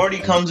 Or if Morty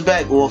comes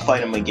back, we'll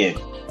fight him again.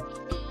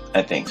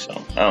 I think so.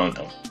 I don't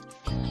know.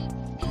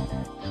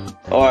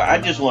 Or I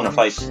just want to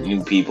fight some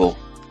new people.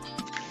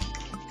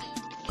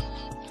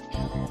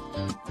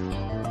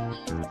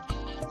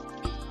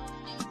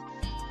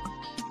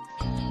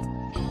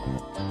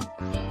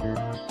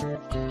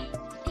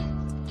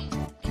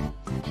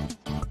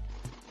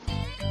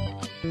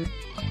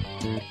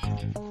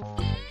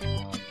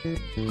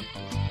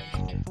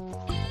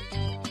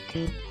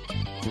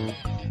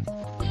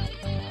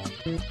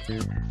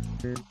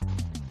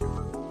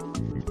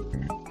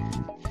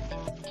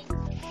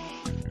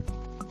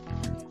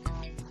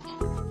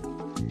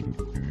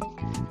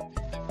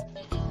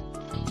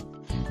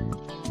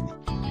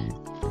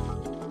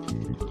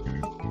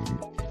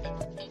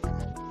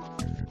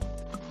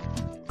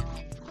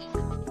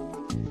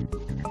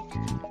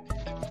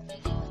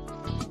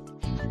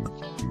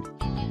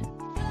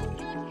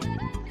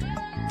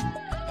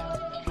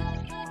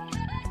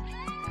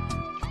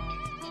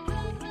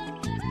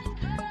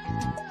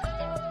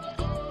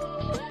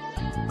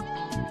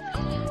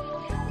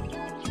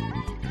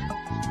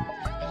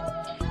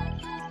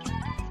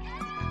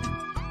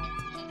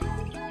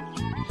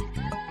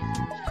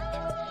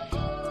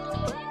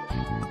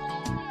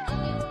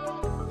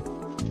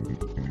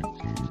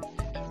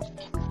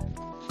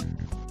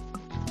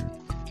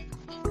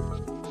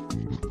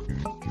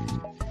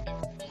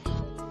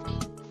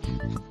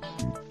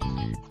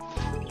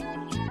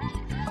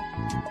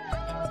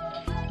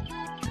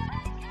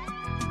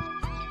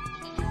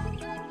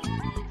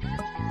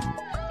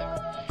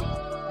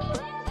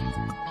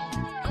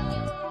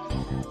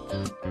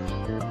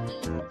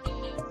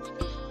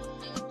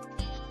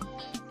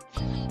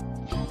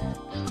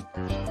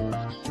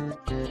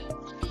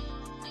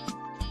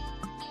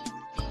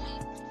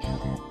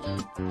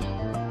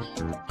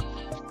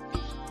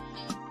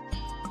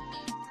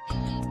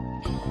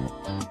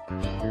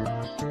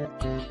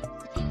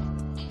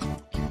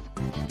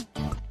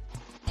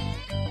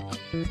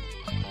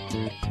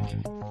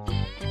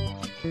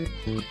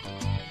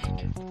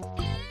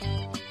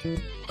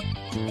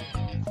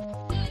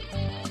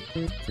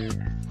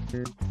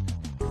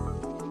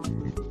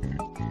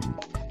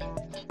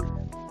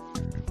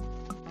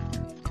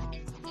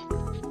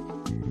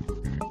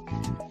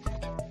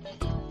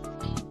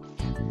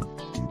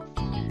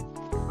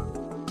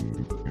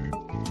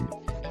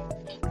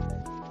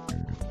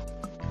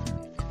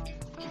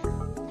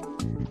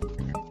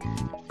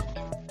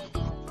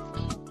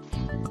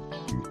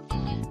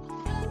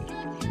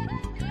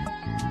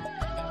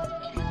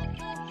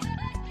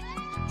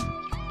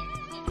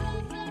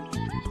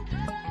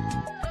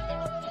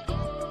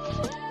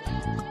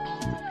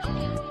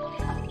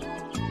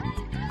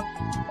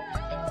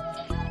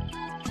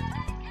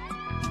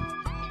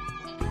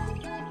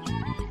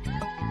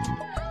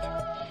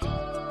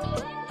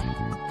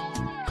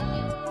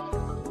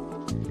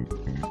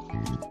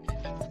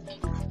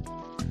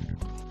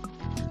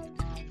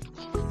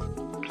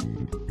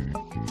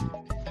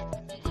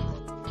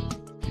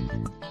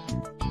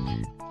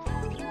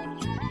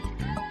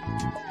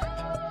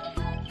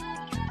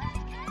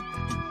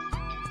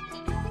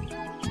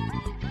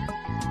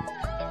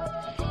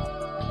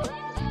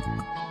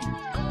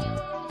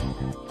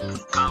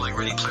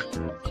 Ready Player.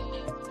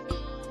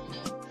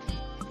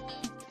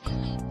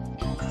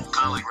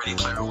 Kind of like Ready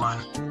Player One.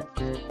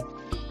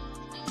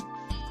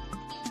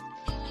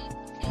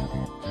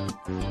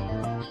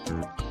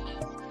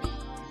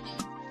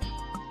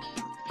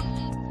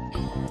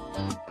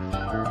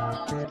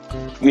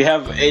 We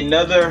have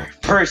another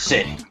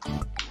person.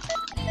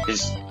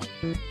 His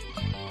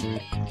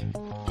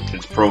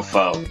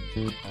profile.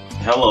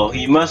 Hello,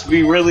 he must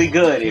be really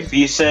good if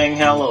he's saying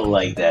hello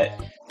like that.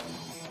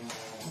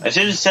 I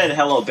should have said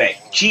hello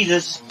back.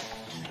 Jesus.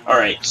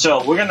 Alright,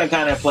 so we're gonna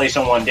kind of play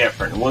someone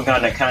different. We're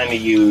gonna kind of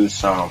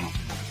use, I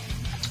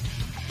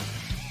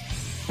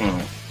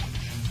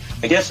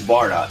guess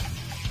Bardock.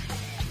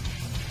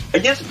 I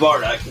guess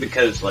Bardock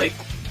because, like,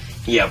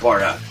 yeah,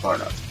 Bardock.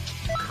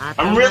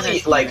 I'm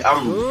really, like,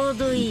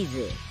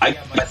 I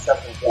got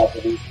myself in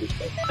Japanese,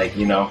 like,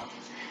 you know,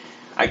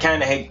 I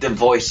kind of hate the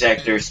voice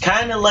actors,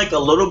 kind of like a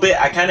little bit,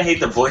 I kind of hate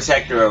the voice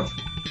actor of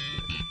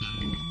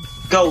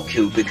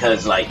Goku,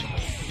 because, like,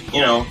 you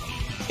know,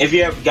 if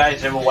you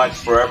guys ever watched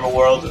Forever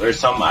World or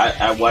something,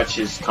 I watch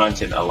his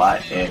content a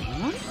lot, and,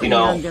 you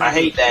know, I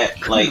hate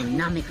that, like,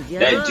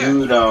 that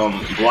dude,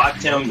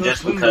 blocked him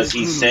just because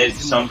he said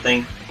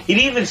something. He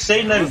didn't even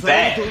say nothing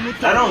bad.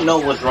 I don't know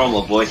what's wrong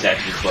with voice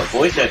actors, but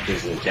voice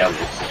actors are devils.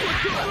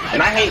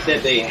 And I hate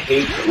that they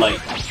hate,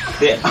 like,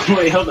 they,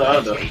 wait, hold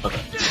on.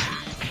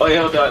 Wait,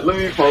 hold on, let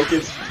me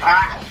focus.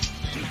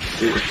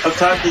 I'm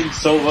talking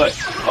so much.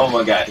 Oh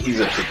my god, he's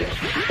a chicken.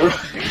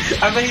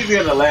 I bet he's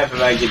gonna laugh if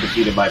I get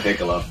defeated by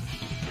Piccolo.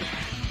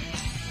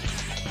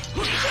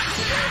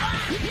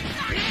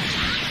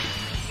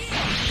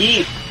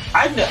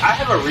 I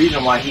have a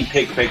reason why he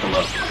picked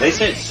Piccolo. They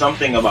said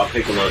something about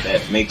Piccolo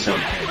that makes him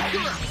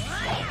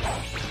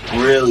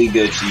really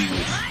good to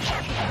use.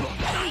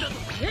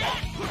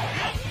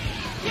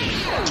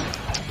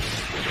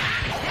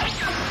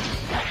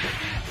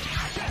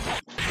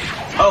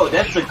 Oh,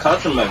 that's a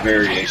custom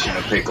variation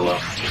of Piccolo.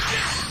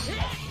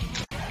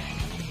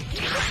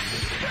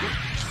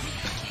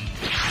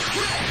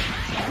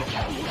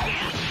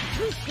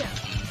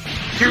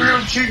 Give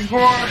him cheese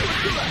boy!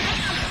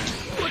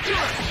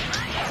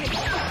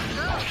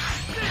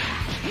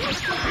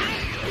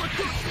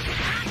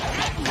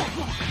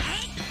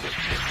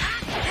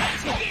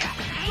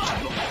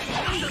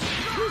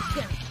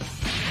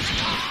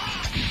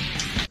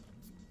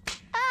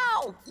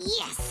 Oh,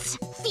 yes!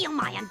 Feel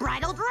my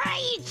unbridled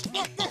rage!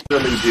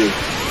 Really do.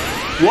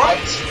 What?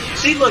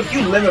 See, look,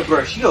 you limit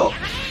burst. Yo,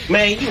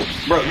 man, you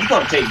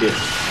gonna take this.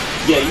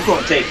 Yeah, you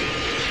gonna take it.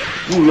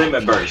 You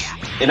limit burst.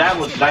 And I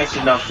was nice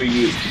enough for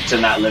you to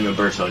not limit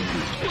burst on you.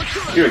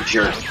 You're a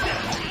jerk.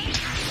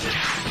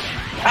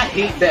 I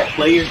hate that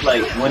players,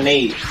 like, when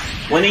they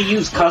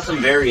use custom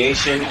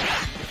variation,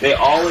 they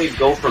always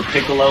go for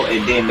Piccolo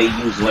and then they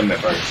use limit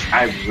burst.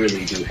 I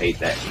really do hate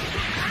that.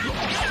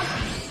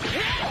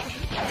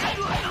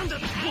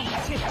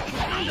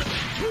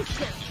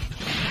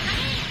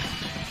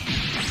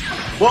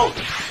 Whoa!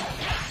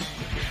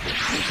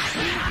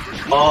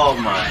 Oh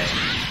my.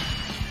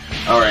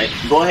 Alright,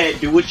 go ahead,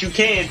 do what you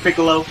can,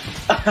 Piccolo.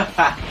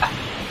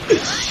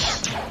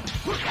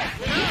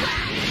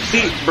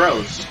 See,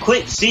 bros,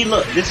 quit. See,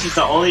 look, this is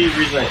the only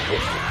reason.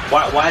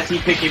 Why is he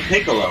picking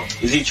Piccolo?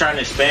 Is he trying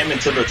to spam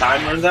until the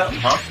time runs out?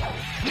 Huh?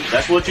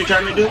 That's what you're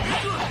trying to do?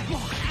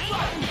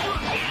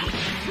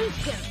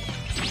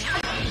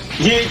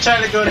 You ain't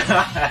trying to go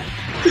down.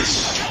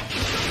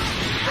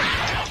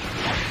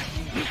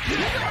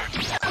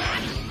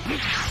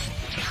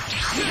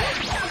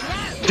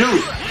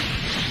 Dude,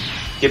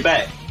 get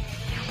back.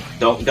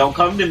 Don't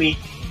come to me.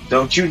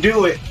 Don't you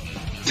do it.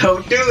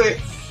 Don't do it.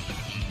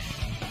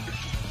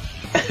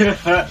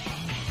 I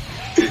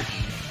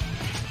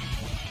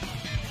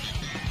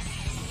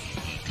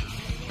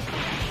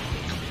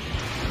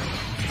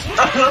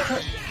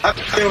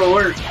think it will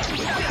work.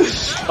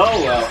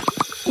 Oh well.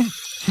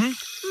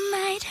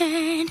 My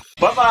turn.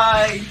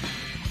 Bye-bye.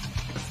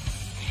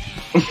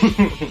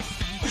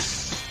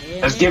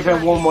 Let's give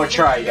him one more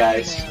try,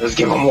 guys. Let's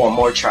give him one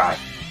more try.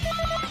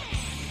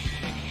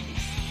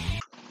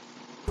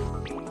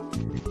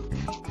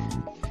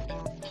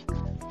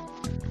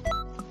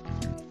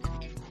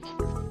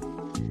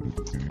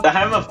 I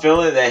have a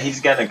feeling that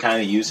he's gonna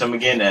kind of use him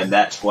again, and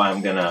that's why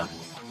I'm gonna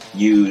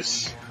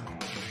use.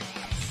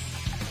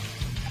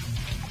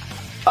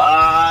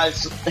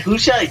 Who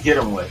should I get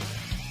him with?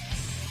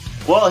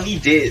 Well, he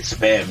did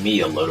spam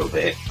me a little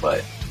bit,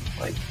 but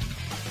like,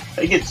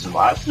 I get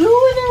Zamasu.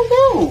 I don't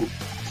know.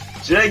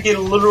 Should I get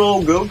a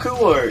literal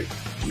Goku or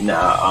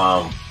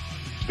nah?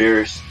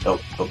 Fierce.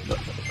 Nope.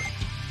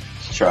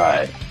 Let's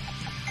try.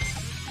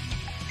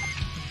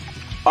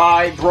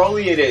 Alright,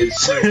 Broly it is.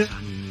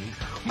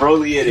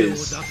 Broly it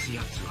is.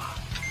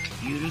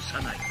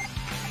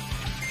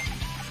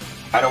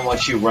 I don't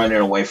want you running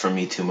away from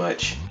me too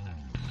much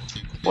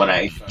when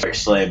I start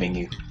slamming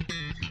you.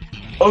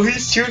 Oh,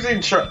 he's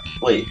choosing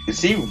wait,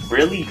 is he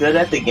really good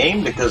at the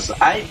game? Because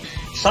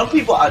some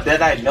people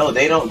that I know,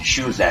 they don't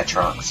choose that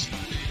Trunks.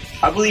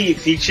 I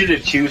believe he should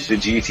have choose the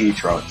GT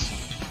Trunks.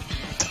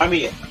 I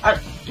mean, I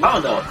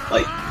don't know,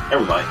 like,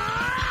 never mind.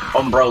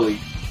 on Broly.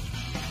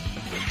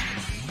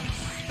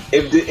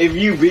 If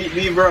you beat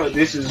me, bro,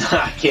 this is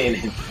not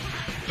canon.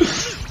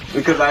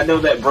 Because I know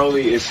that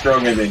Broly is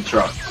stronger than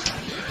Trunks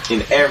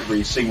in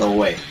every single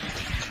way.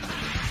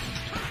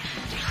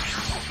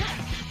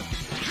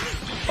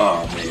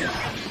 Oh man.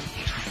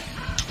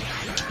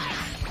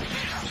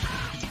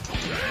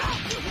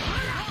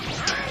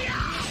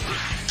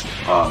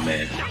 Oh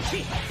man.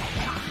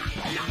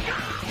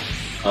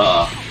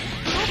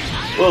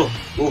 Whoa,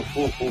 whoa,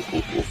 whoa, whoa,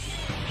 whoa, whoa.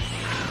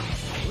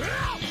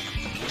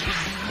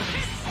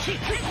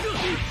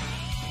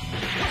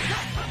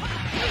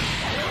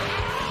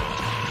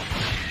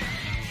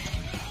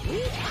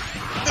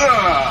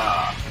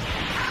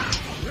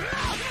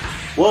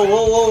 Whoa,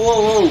 whoa, whoa,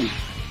 whoa, whoa.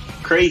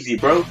 Crazy,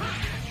 bro.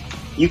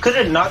 You could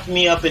have knocked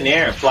me up in the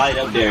air and flied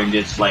up there and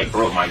just, like,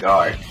 broke my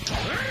guard.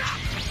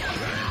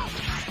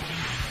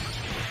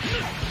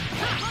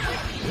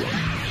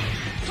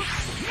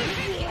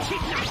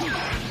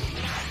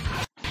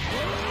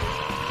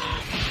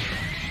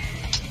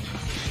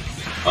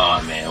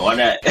 Oh man, why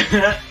not?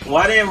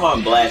 Why am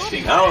I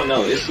blasting? I don't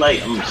know. It's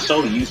like I'm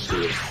so used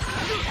to it.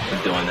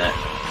 Of doing that.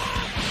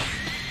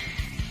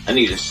 I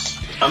need to.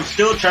 I'm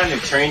still trying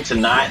to train to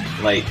not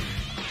like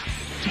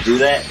do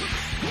that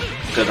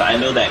because I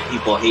know that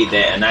people hate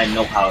that, and I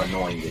know how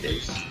annoying it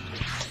is.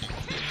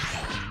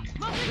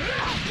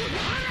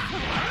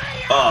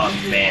 Oh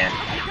man.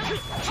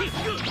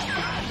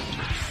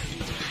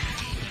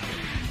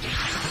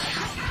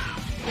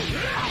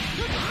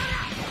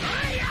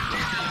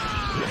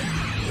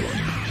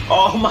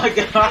 Oh my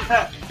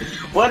god!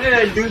 Why did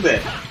I do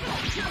that?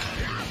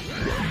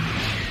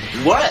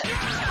 What?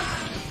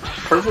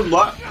 Perfect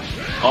block?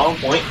 On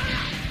point?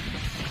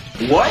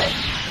 What?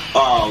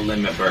 Oh,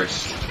 limit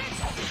burst.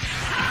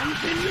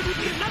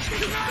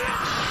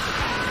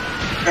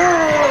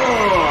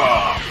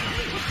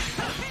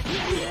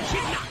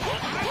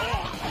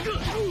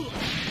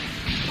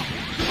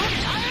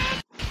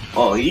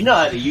 Oh, you know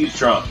how to use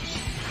Trunks.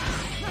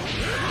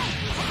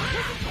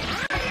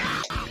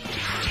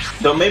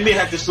 Don't make me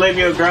have to slam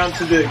your ground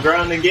to the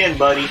ground again,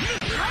 buddy.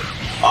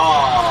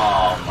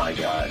 Oh my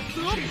god.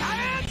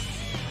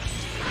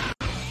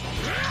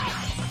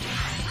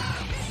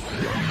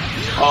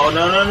 Oh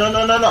no no no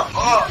no no no.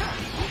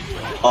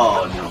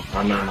 Oh no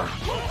no no no.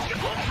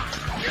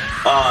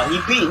 He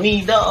beat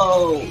me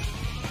though.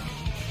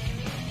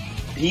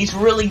 He's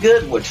really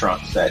good with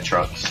Trunks. That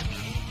Trunks.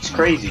 It's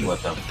crazy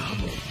with him.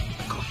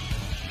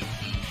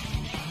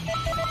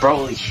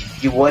 Broly,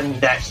 you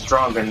wasn't that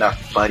strong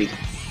enough, buddy.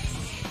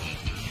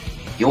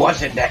 You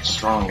wasn't that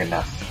strong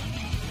enough.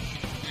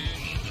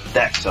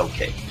 That's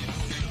okay.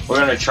 We're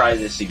gonna try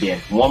this again.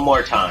 One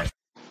more time.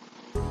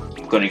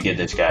 I'm gonna get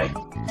this guy.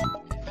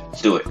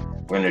 Let's do it.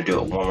 We're gonna do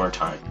it one more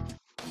time.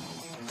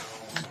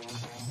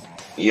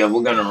 Yeah,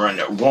 we're gonna run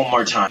it one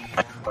more time.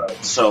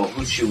 So,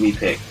 who should we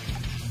pick?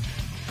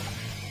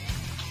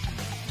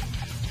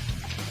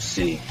 Let's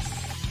see.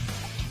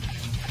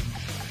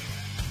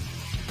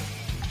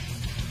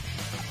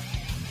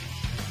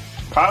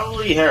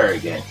 Probably her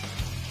again.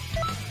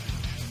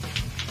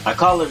 I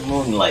call her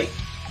Moonlight.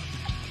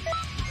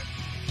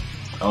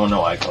 I don't know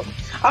why I call her.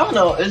 I don't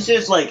know, it's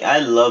just like, I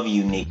love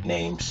unique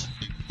names.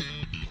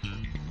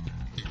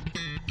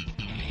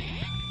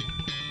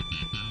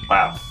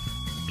 Wow.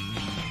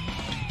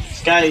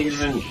 This guy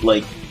isn't,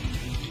 like...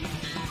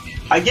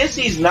 I guess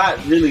he's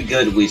not really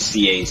good with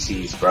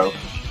CACs, bro.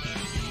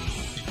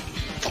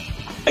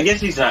 I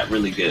guess he's not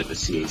really good with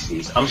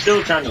CACs. I'm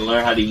still trying to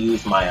learn how to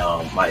use my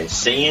my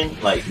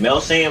Saiyan, like male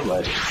Saiyan,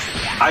 but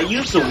I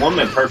use the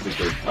woman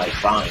perfectly, like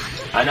fine.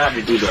 I know how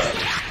to do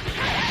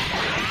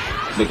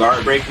the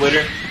guard break with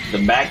her,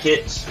 the back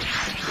hits.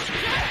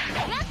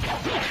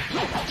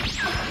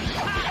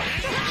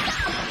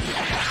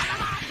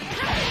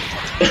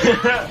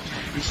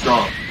 He's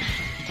strong.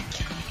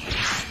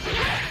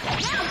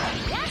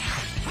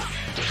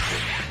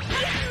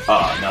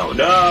 Oh no,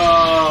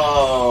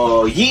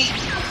 no! Yeet!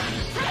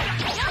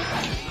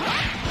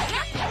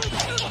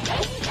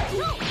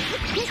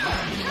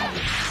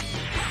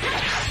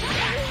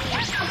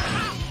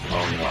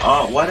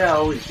 Oh, why did I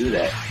always do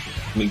that?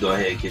 Let me go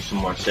ahead and get some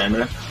more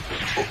stamina.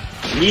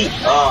 Yeet!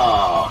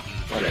 Oh,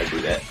 why did I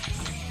do that?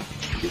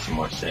 Get some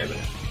more stamina.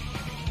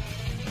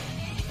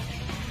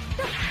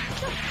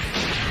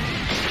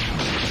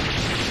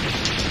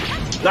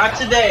 Not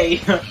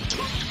today!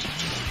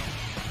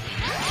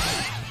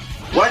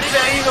 Why did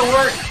that even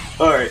work?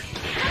 Alright.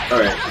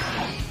 Alright.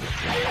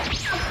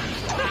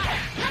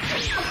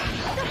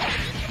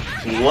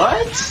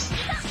 What?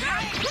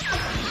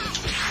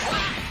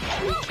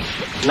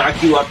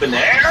 Knock you up in the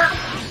air?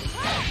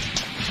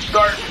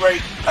 Guard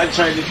break. I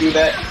tried to do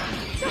that.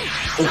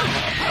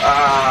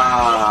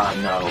 Ah,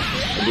 no.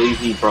 I believe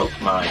he broke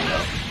mine,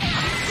 though.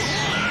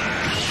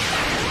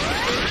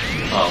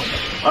 Oh.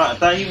 I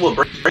thought he would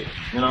break,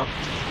 you know?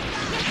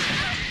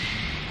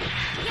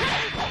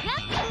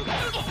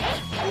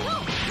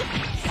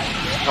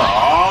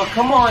 Oh,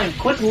 come on.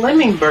 Quit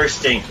lemming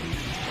bursting.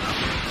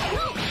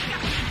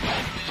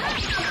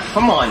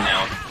 Come on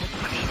now.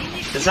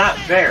 It's not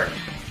fair.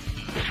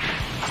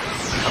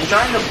 I'm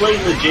trying to play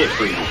legit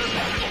for you.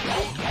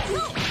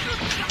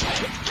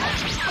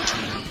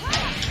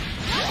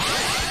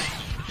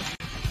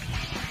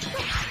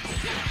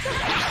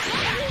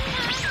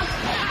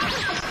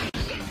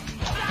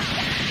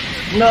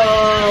 No!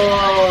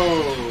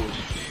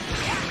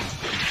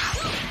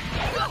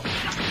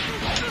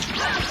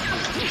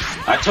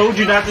 I told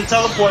you not to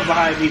teleport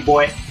behind me,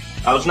 boy.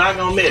 I was not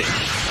gonna miss.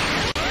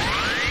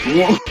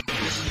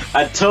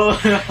 I told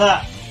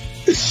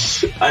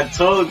I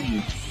told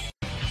you.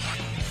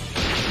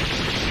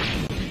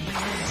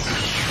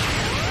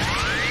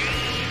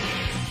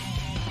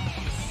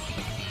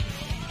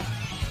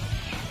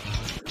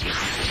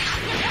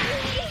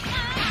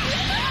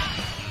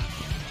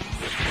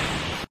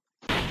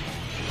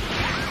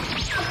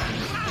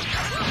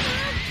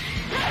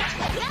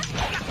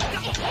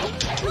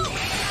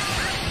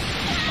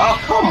 Oh,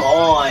 come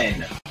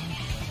on!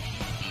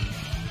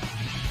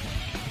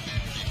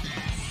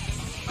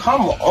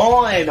 Come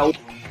on!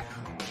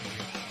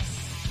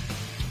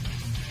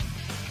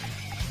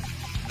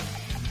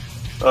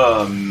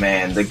 Oh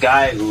man, the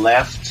guy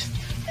left.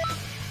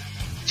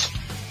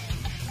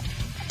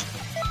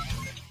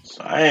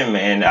 Sorry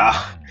man,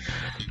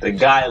 the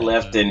guy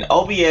left and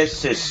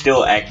OBS is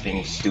still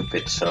acting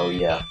stupid, so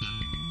yeah.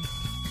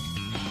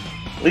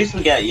 At least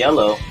we got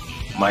yellow,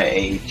 my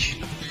age,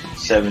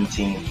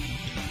 17.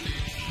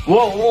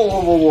 Whoa, whoa,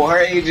 whoa, whoa, whoa, her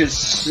age is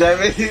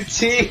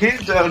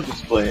 17? I'm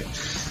just playing.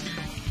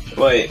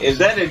 Wait, is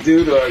that a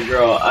dude or a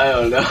girl? I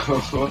don't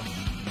know.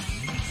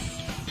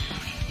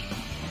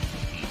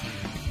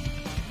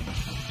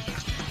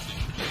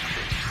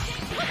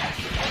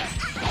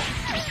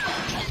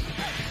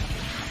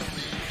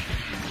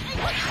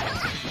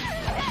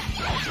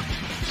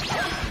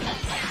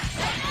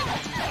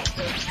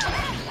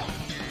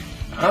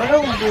 I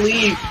don't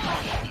believe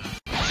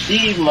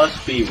she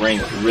must be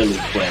ranked really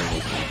playing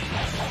with me.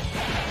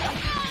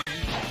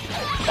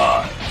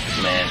 Oh,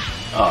 man.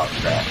 Oh,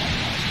 crap.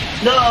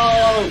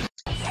 No!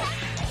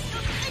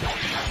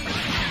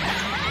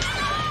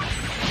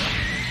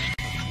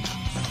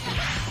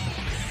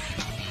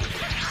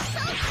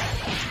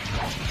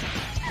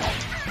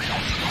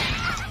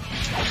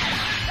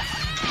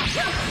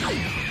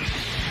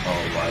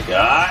 Oh my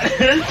god.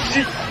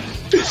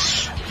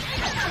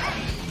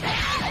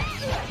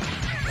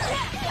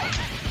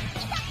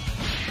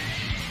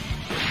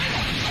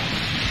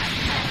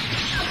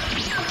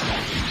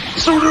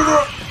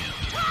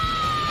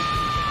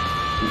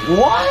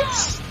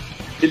 What?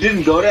 It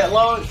didn't go that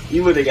long?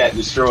 You would have got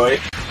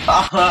destroyed.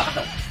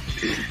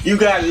 You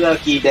got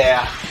lucky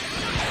there.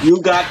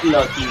 You got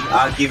lucky.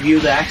 I'll give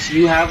you that.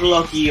 You have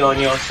lucky on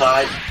your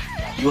side.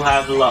 You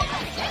have luck.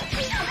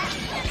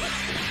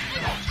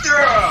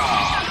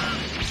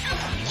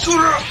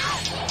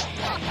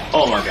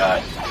 Oh my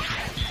god.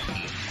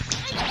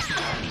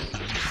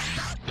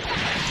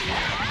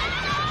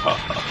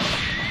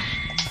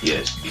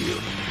 Yes, you.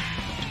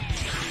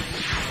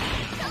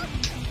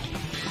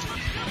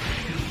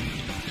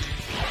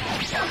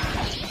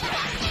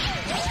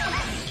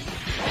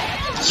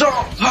 So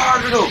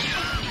hard to do.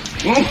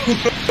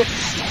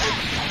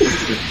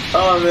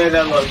 Oh man,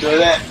 I love doing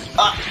that.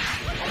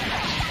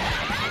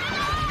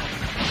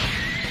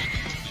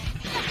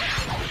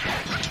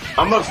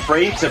 I'm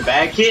afraid to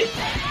back hit.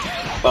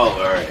 Oh,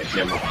 alright,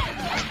 never mind.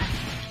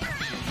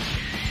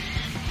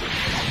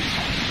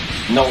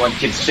 No one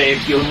can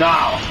save you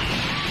now.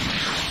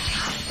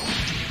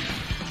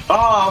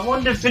 Oh, I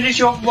wanted to finish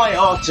off my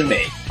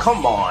ultimate.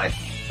 Come on.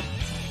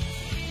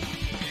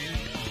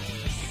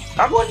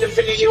 I wanted to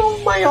finish you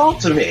off my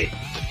ultimate.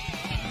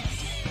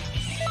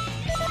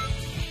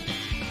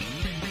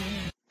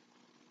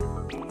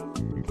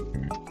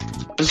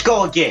 Let's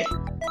go again.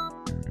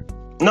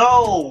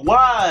 No,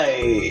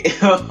 why?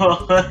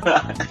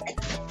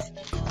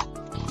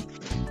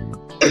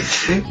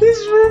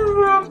 This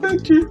room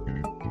picture.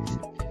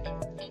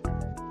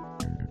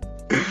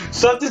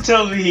 Something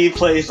tells me he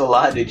plays a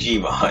lot of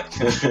Gmod.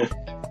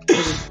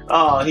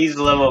 Oh, he's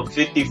level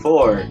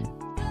 54.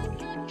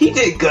 He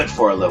did good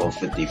for a level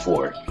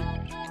 54.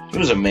 It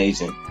was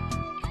amazing.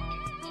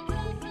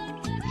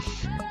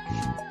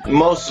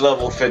 Most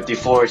level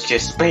 54s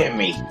just spam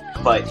me.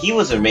 But he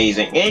was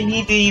amazing. And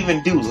he didn't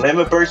even do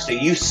Limit Burst. Are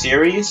you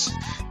serious?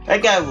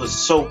 That guy was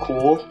so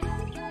cool.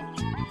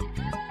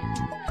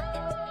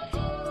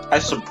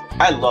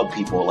 I love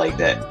people like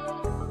that.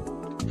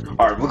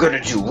 Alright, we're gonna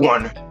do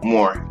one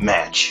more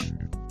match.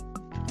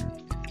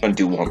 Gonna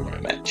do one more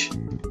match.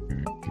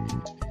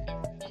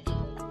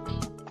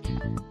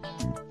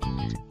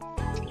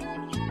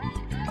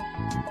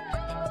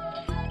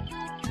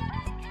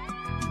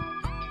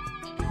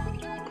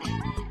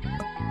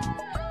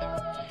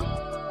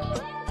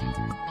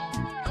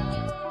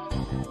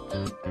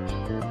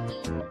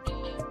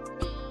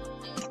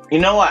 You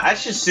know what? I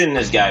should send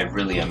this guy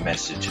really a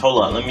message.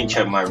 Hold on, let me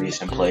check my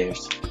recent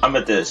players. I'm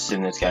about to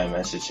send this guy a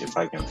message if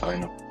I can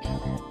find him.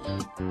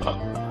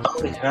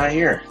 Oh, he's not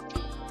here.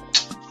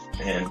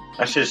 Man,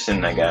 I should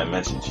send that guy a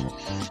message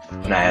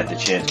when I had the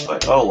chance,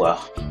 but oh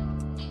well.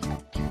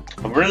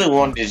 I really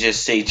wanted to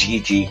just say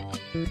GG.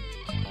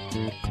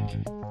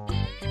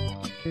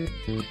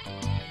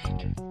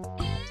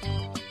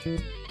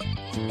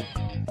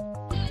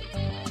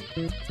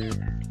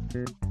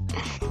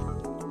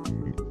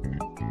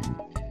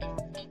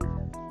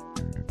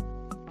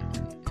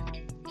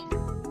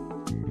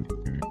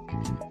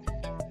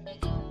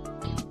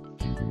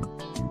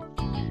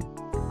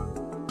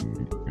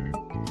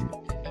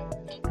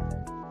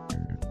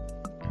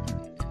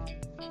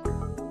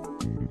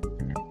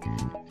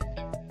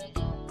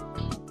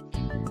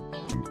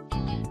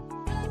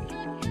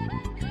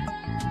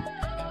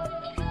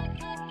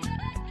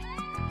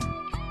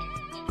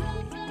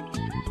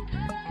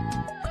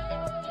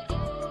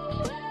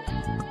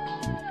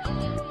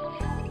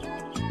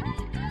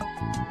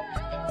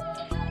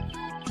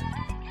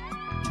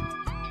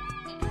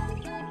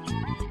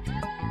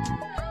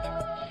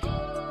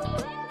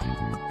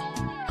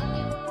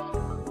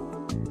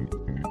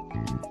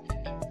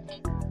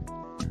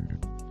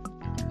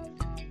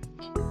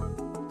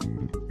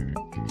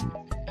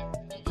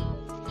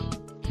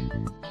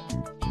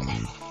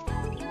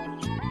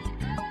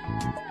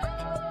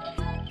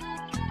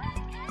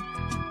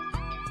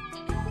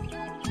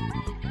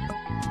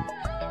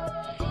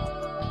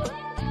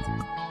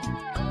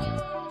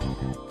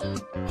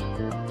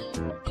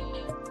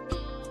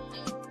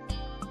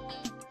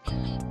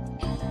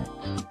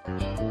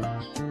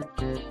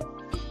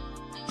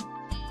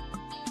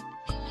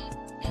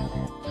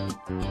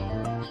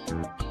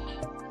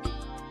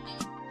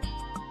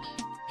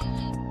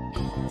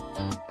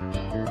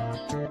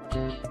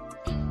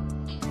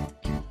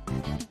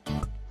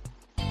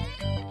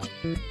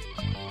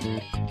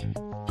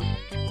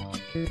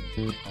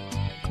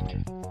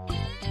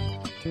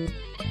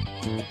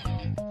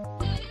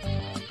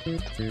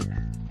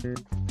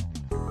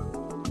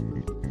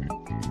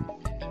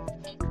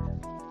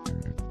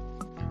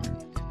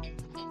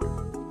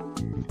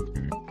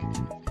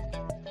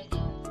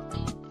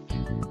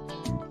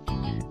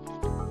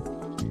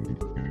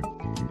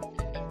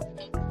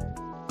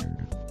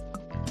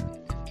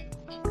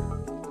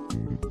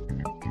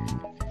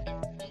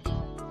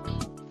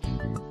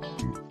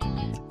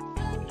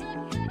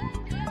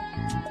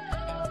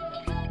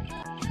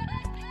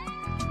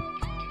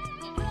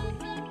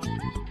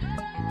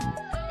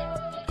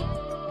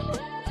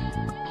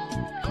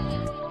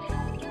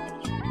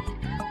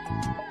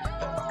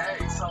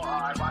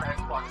 I bought an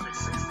Xbox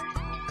 360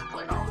 to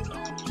play Naruto.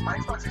 My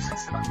Xbox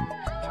 360,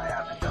 I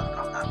haven't done. I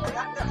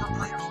never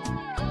played it.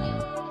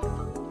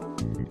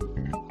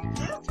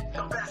 It's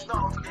the best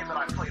Naruto game that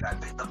I played. I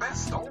think the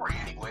best story,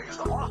 anyways.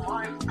 The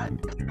online, I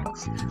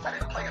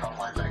didn't play it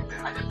online back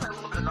then. I did play a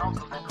little bit of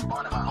Naruto Broken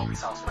Bond at my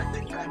homie's house when I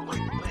think back way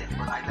when,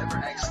 but I never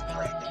actually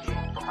played the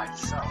game for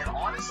myself. And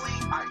honestly,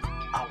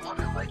 I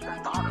wanted like the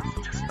thought of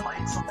just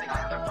playing something I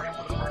haven't played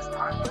for the first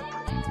time. But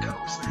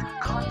those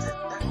content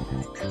that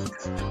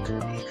is new to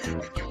me, if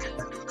you get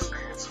the new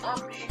experience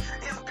from me,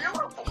 is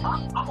beautiful.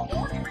 I'm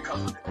horny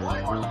because of it. Why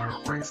am I going to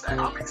embrace that?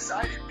 I'm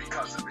excited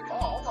because of it. Oh,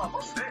 hold on,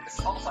 what's this?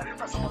 All of a sudden, I didn't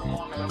press a button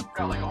long enough.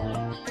 Got like, oh,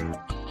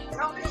 you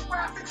know, these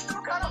graphics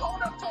still gotta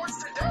hold up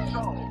towards today,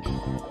 though.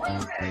 Wait a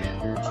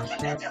minute. Look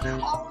at that.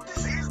 All of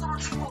this is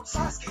Naruto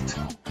Sasuke,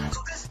 too. So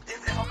this,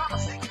 if I'm not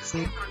mistaken, this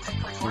game is going to take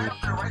place right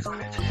after the Rise of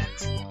Ninja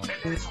ends. And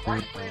then it's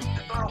right when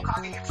the third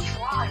Hokage gets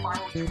tried by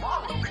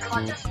Orochimaru, because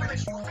I just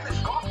finished, you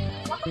finished golf.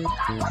 What the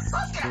fuck? What's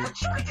Sasuke? I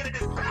had to get it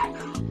his back.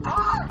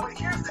 But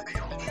here's the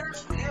deal.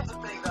 Here's the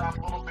thing that I'm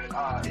a little bit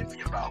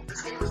iffy about.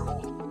 This game is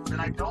old,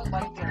 and I don't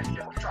like the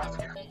idea. Let me try this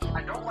again.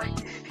 I don't like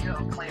the idea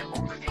of playing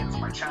older games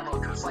on my channel,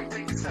 because it's like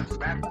taking steps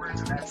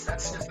backwards, and that's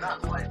just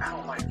not like, I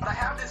don't like. But I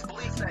have this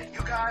belief that you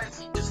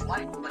guys just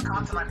like the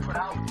content I put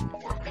out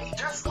for me,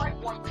 just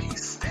like One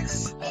Piece.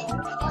 This whole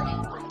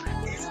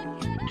playthrough is.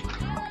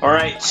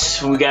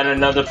 Alright, we got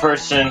another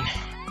person.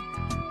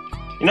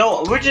 You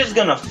know, we're just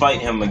gonna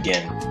fight him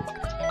again.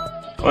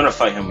 I'm gonna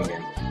fight him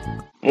again.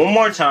 One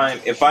more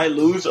time. If I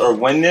lose or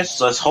win this,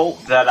 let's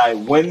hope that I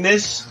win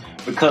this,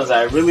 because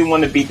I really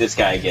want to beat this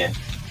guy again.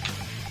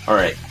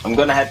 Alright, I'm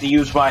gonna have to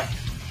use my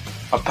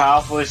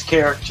powerfulest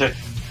character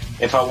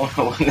if I want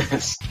to win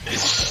this.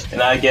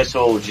 And I guess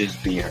we'll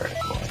just be her.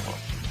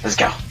 Let's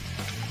go.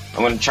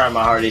 I'm gonna try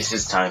my hardest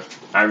this time.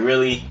 I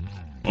really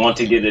want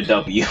to get a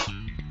W.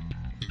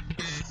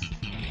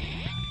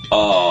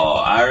 Oh,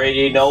 I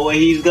already know what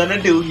he's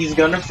gonna do. He's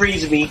gonna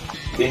freeze me,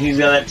 then he's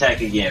gonna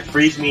attack again.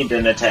 Freeze me,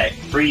 then attack.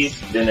 Freeze,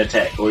 then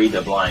attack. Or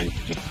either blind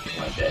me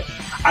like that.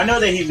 I know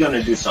that he's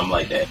gonna do something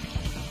like that.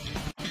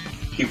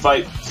 He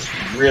fights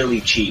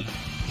really cheap.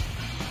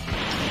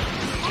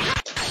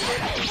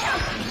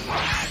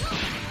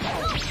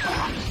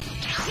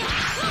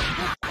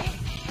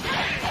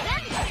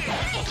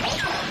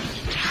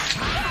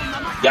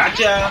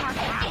 Gotcha!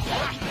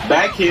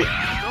 Back hit.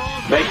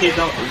 Back hit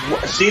don't...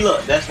 See,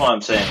 look, that's what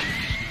I'm saying.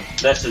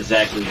 That's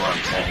exactly what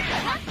I'm saying.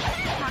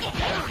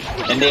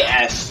 And they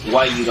ask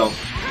why you don't...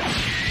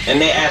 And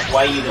they ask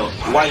why you don't...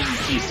 Why you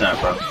cheat not,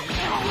 bro?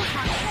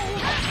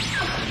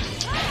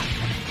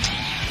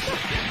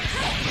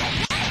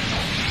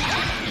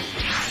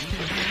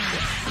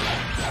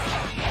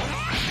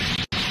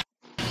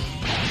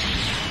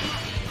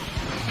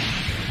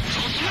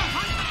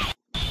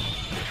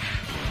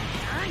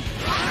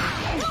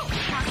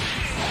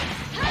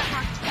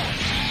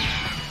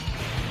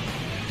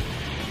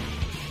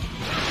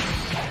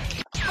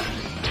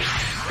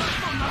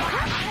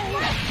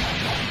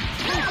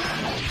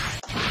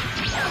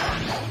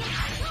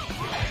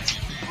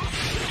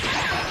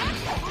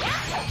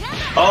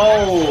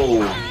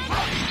 Oh!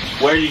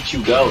 Where did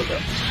you go, though?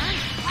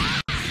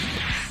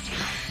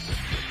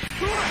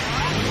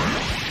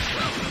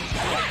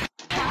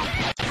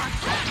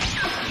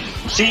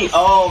 See?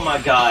 Oh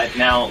my god,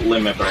 now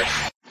Limit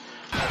Burst.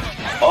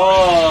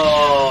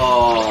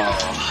 Oh!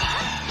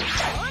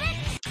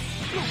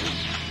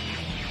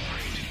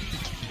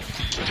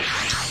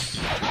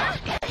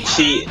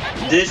 See,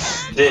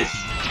 this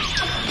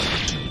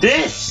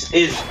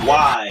is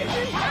why.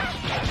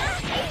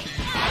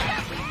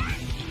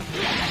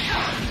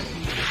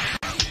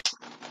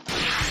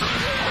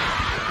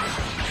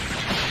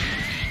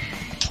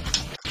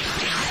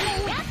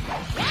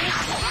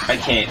 I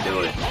can't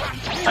do it.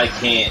 I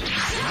can't.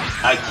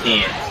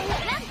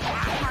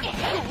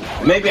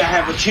 Maybe I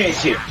have a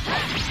chance here.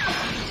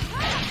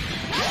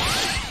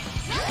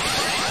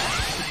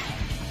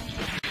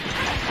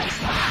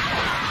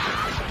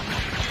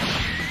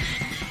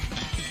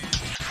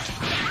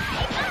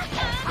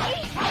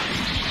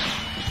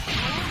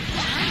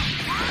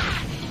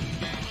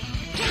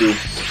 See,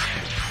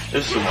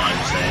 this is what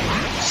I'm saying.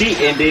 See,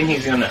 and then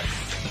he's gonna.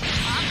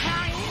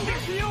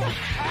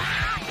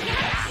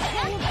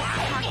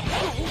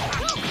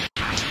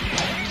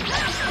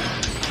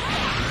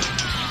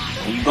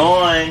 You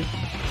going?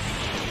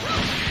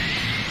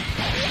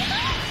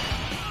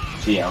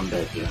 See, I'm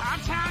dead here.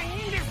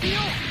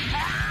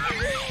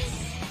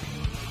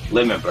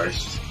 Limit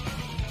Burst.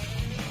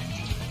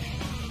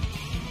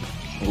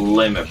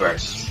 Limit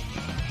Burst.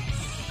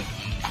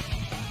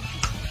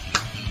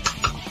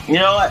 You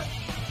know what?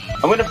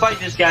 I'm gonna fight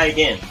this guy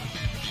again.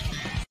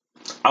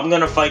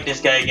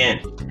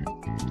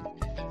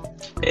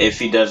 If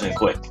he doesn't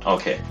quit.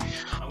 Okay.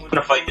 I'm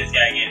gonna fight this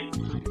guy again.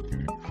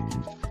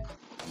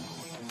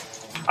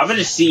 I'm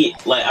gonna see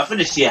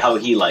how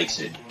he likes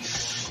it.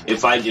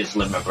 If I just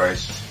Limit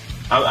Burst.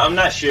 I'm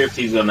not sure if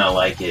he's gonna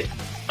like it.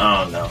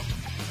 I don't know.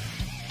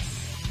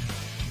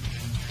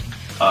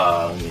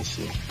 Let me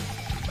see.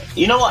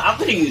 You know what? I'm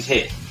gonna use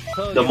Hit.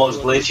 The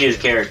most glitchiest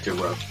character,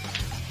 bro.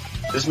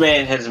 This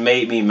man has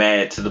made me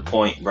mad to the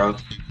point, bro.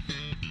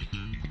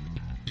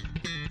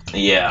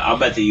 Yeah, I'm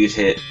about to use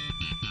Hit.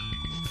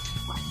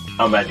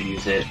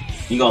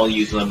 You gonna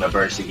use Limit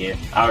Burst again.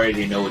 I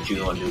already know what you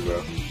gonna do,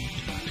 bro.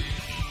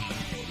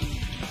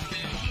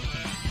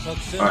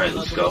 Alright,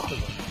 let's go.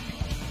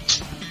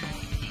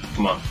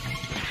 Come on.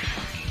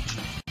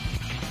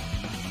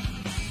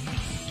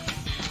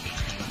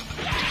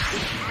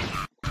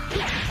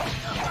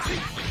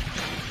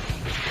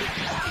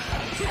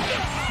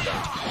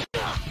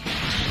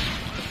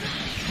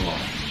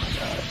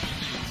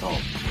 Oh,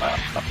 wow.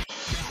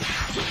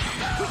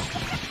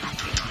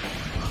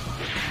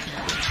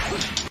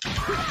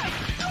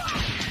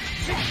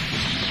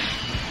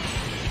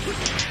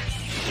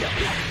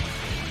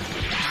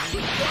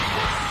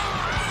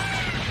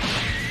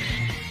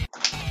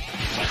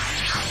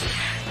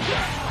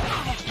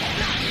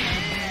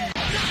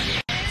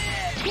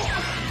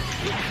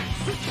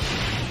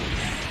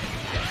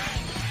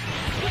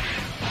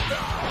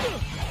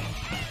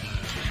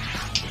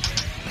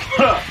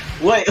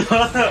 Wait, I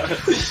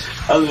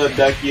was gonna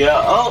duck you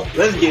out. Oh,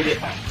 let's get it.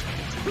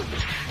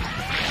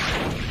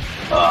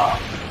 Oh,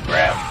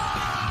 crap.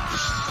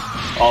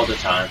 All the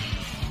time.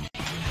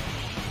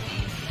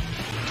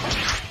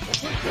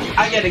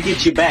 I gotta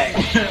get you back.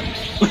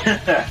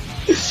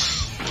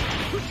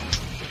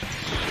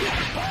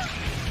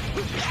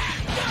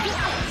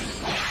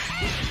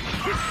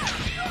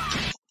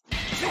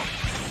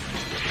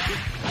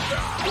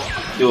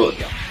 Do it.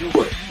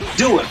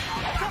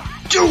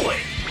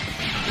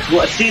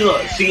 What? See,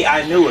 look. See,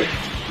 I knew it.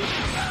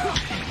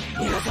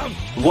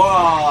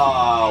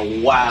 Wow.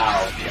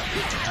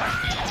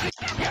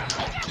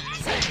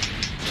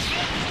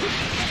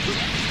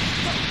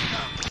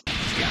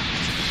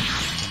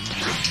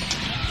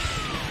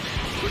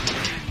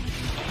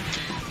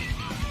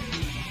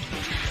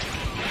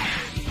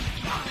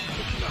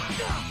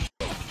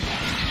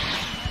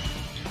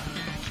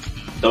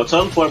 Don't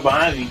teleport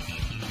behind me.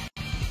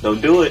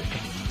 Don't do it.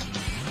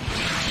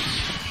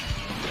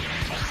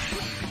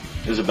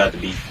 This is about to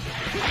be...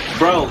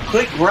 Bro,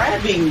 quit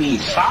grabbing me.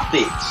 Stop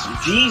it.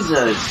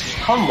 Jesus.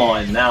 Come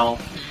on now.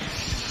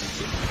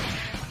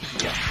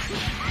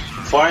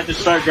 Before I have to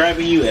start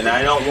grabbing you, and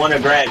I don't want to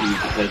grab you,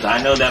 because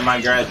I know that my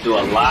grabs do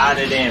a lot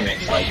of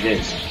damage like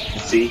this.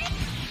 See?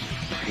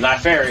 Not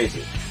fair, is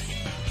it?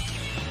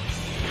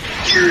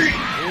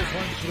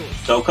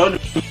 So, code...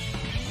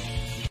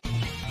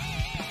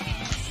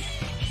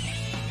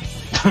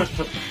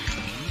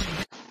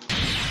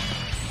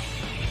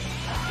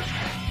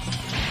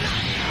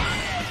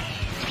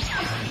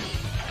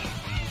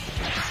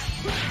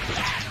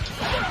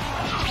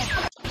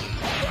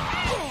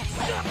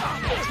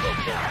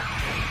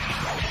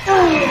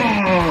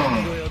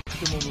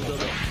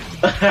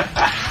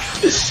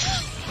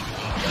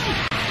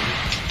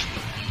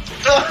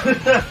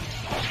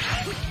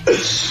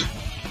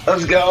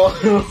 Let's go.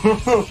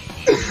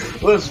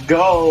 Let's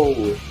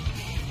go.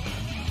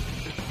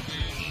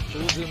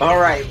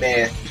 Alright,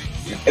 man.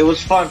 It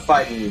was fun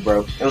fighting you,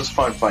 bro. It was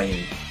fun fighting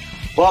you.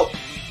 Well,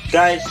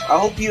 guys, I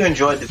hope you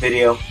enjoyed the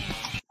video.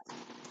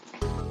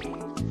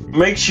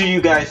 Make sure you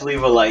guys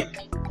leave a like.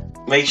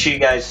 Make sure you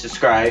guys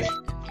subscribe.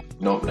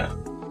 No, no.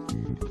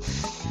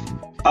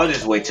 I'll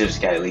just wait till this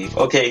guy leave.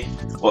 Okay.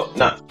 Well,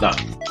 no.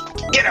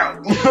 Get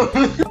out.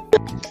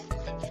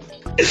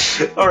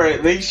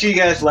 Alright, make sure you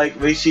guys like,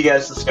 make sure you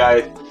guys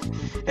subscribe.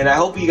 And I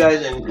hope you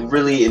guys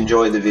really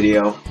enjoyed the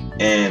video.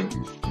 And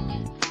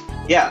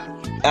yeah,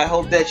 I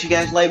hope that you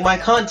guys like my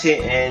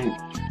content and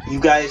you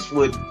guys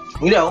would,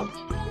 you know,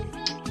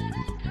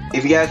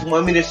 if you guys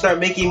want me to start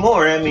making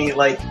more, I mean,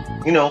 like,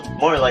 you know,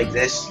 more like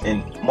this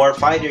and more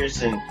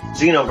fighters and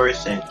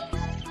Xenoverse and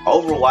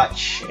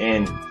Overwatch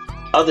and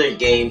other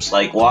games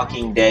like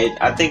Walking Dead.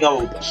 I think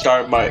I'll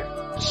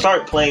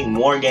start playing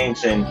more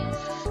games and,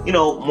 you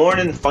know, more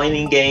than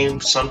fighting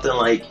games, something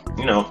like,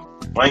 you know,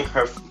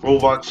 Minecraft,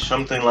 Roblox,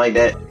 something like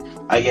that,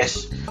 I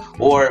guess.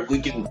 Or we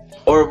can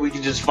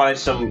just find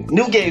some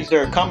new games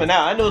that are coming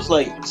out. I know it's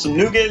like some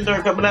new games that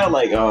are coming out,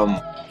 like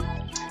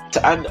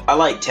I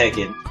like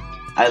Tekken.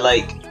 I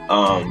like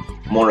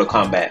Mortal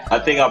Kombat. I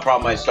think I'll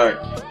probably might start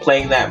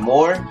playing that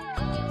more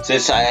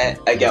since I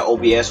got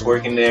OBS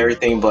working and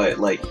everything. But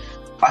like,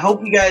 I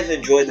hope you guys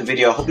enjoyed the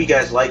video. I hope you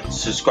guys like,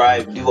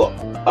 subscribe, do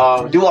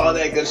all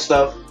that good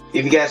stuff.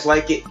 If you guys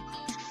like it,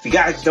 if you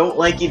guys don't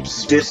like it,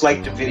 just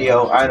dislike the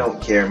video. I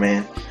don't care,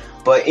 man.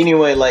 But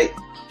anyway, like,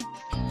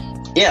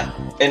 yeah.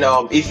 And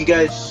if you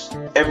guys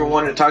ever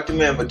want to talk to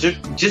me, but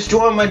just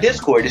join my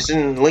Discord. It's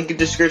in the link in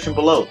the description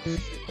below.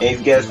 And if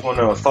you guys want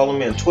to follow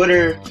me on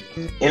Twitter,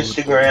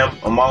 Instagram,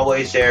 I'm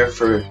always there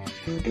for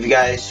if you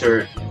guys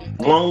are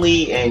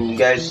lonely and you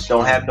guys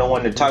don't have no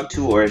one to talk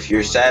to, or if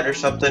you're sad or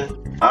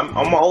something.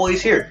 I'm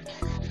always here.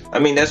 I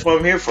mean, that's what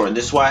I'm here for.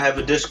 This is why I have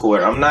a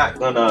Discord. I'm not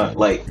gonna,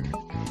 like,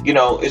 you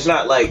know, it's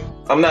not like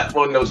I'm not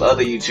one of those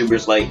other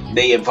YouTubers, like,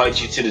 they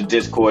invite you to the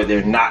Discord,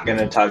 they're not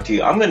gonna talk to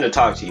you. I'm gonna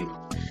talk to you.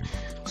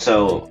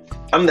 So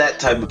I'm that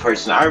type of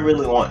person. I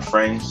really want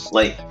friends.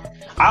 Like,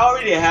 I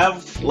already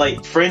have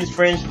like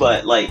friends,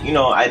 but like, you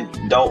know, I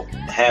don't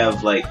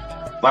have, like,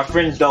 my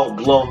friends don't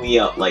blow me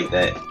up like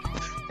that.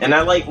 And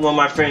I like when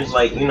my friends,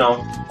 like, you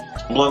know,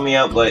 blow me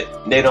up,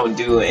 but they don't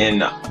do it.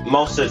 And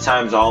most of the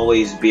times I'll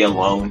always be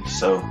alone.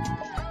 So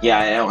yeah,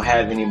 I don't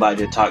have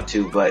anybody to talk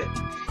to. But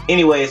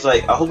anyways,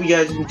 like, I hope you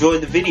guys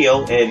enjoyed the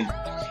video and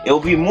it'll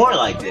be more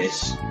like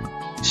this.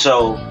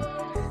 So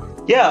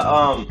yeah,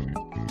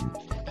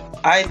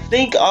 I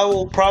think I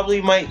will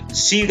probably might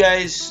see you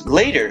guys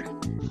later.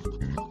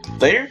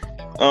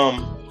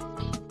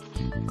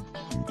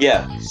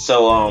 Yeah,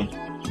 so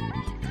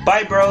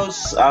bye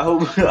bros. I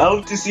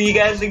hope to see you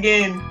guys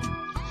again.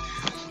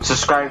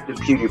 Subscribe to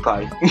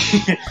PewDiePie.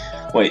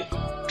 Wait,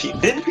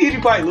 didn't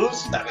PewDiePie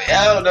lose? I mean,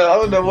 I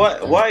don't know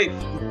why.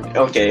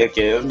 Okay,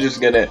 I'm just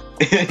gonna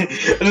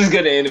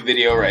end the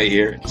video right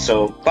here.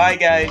 So bye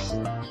guys.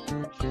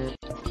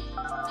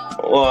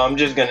 Well, I'm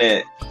just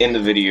gonna end the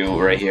video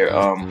right here.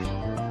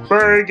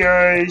 Bye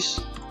guys.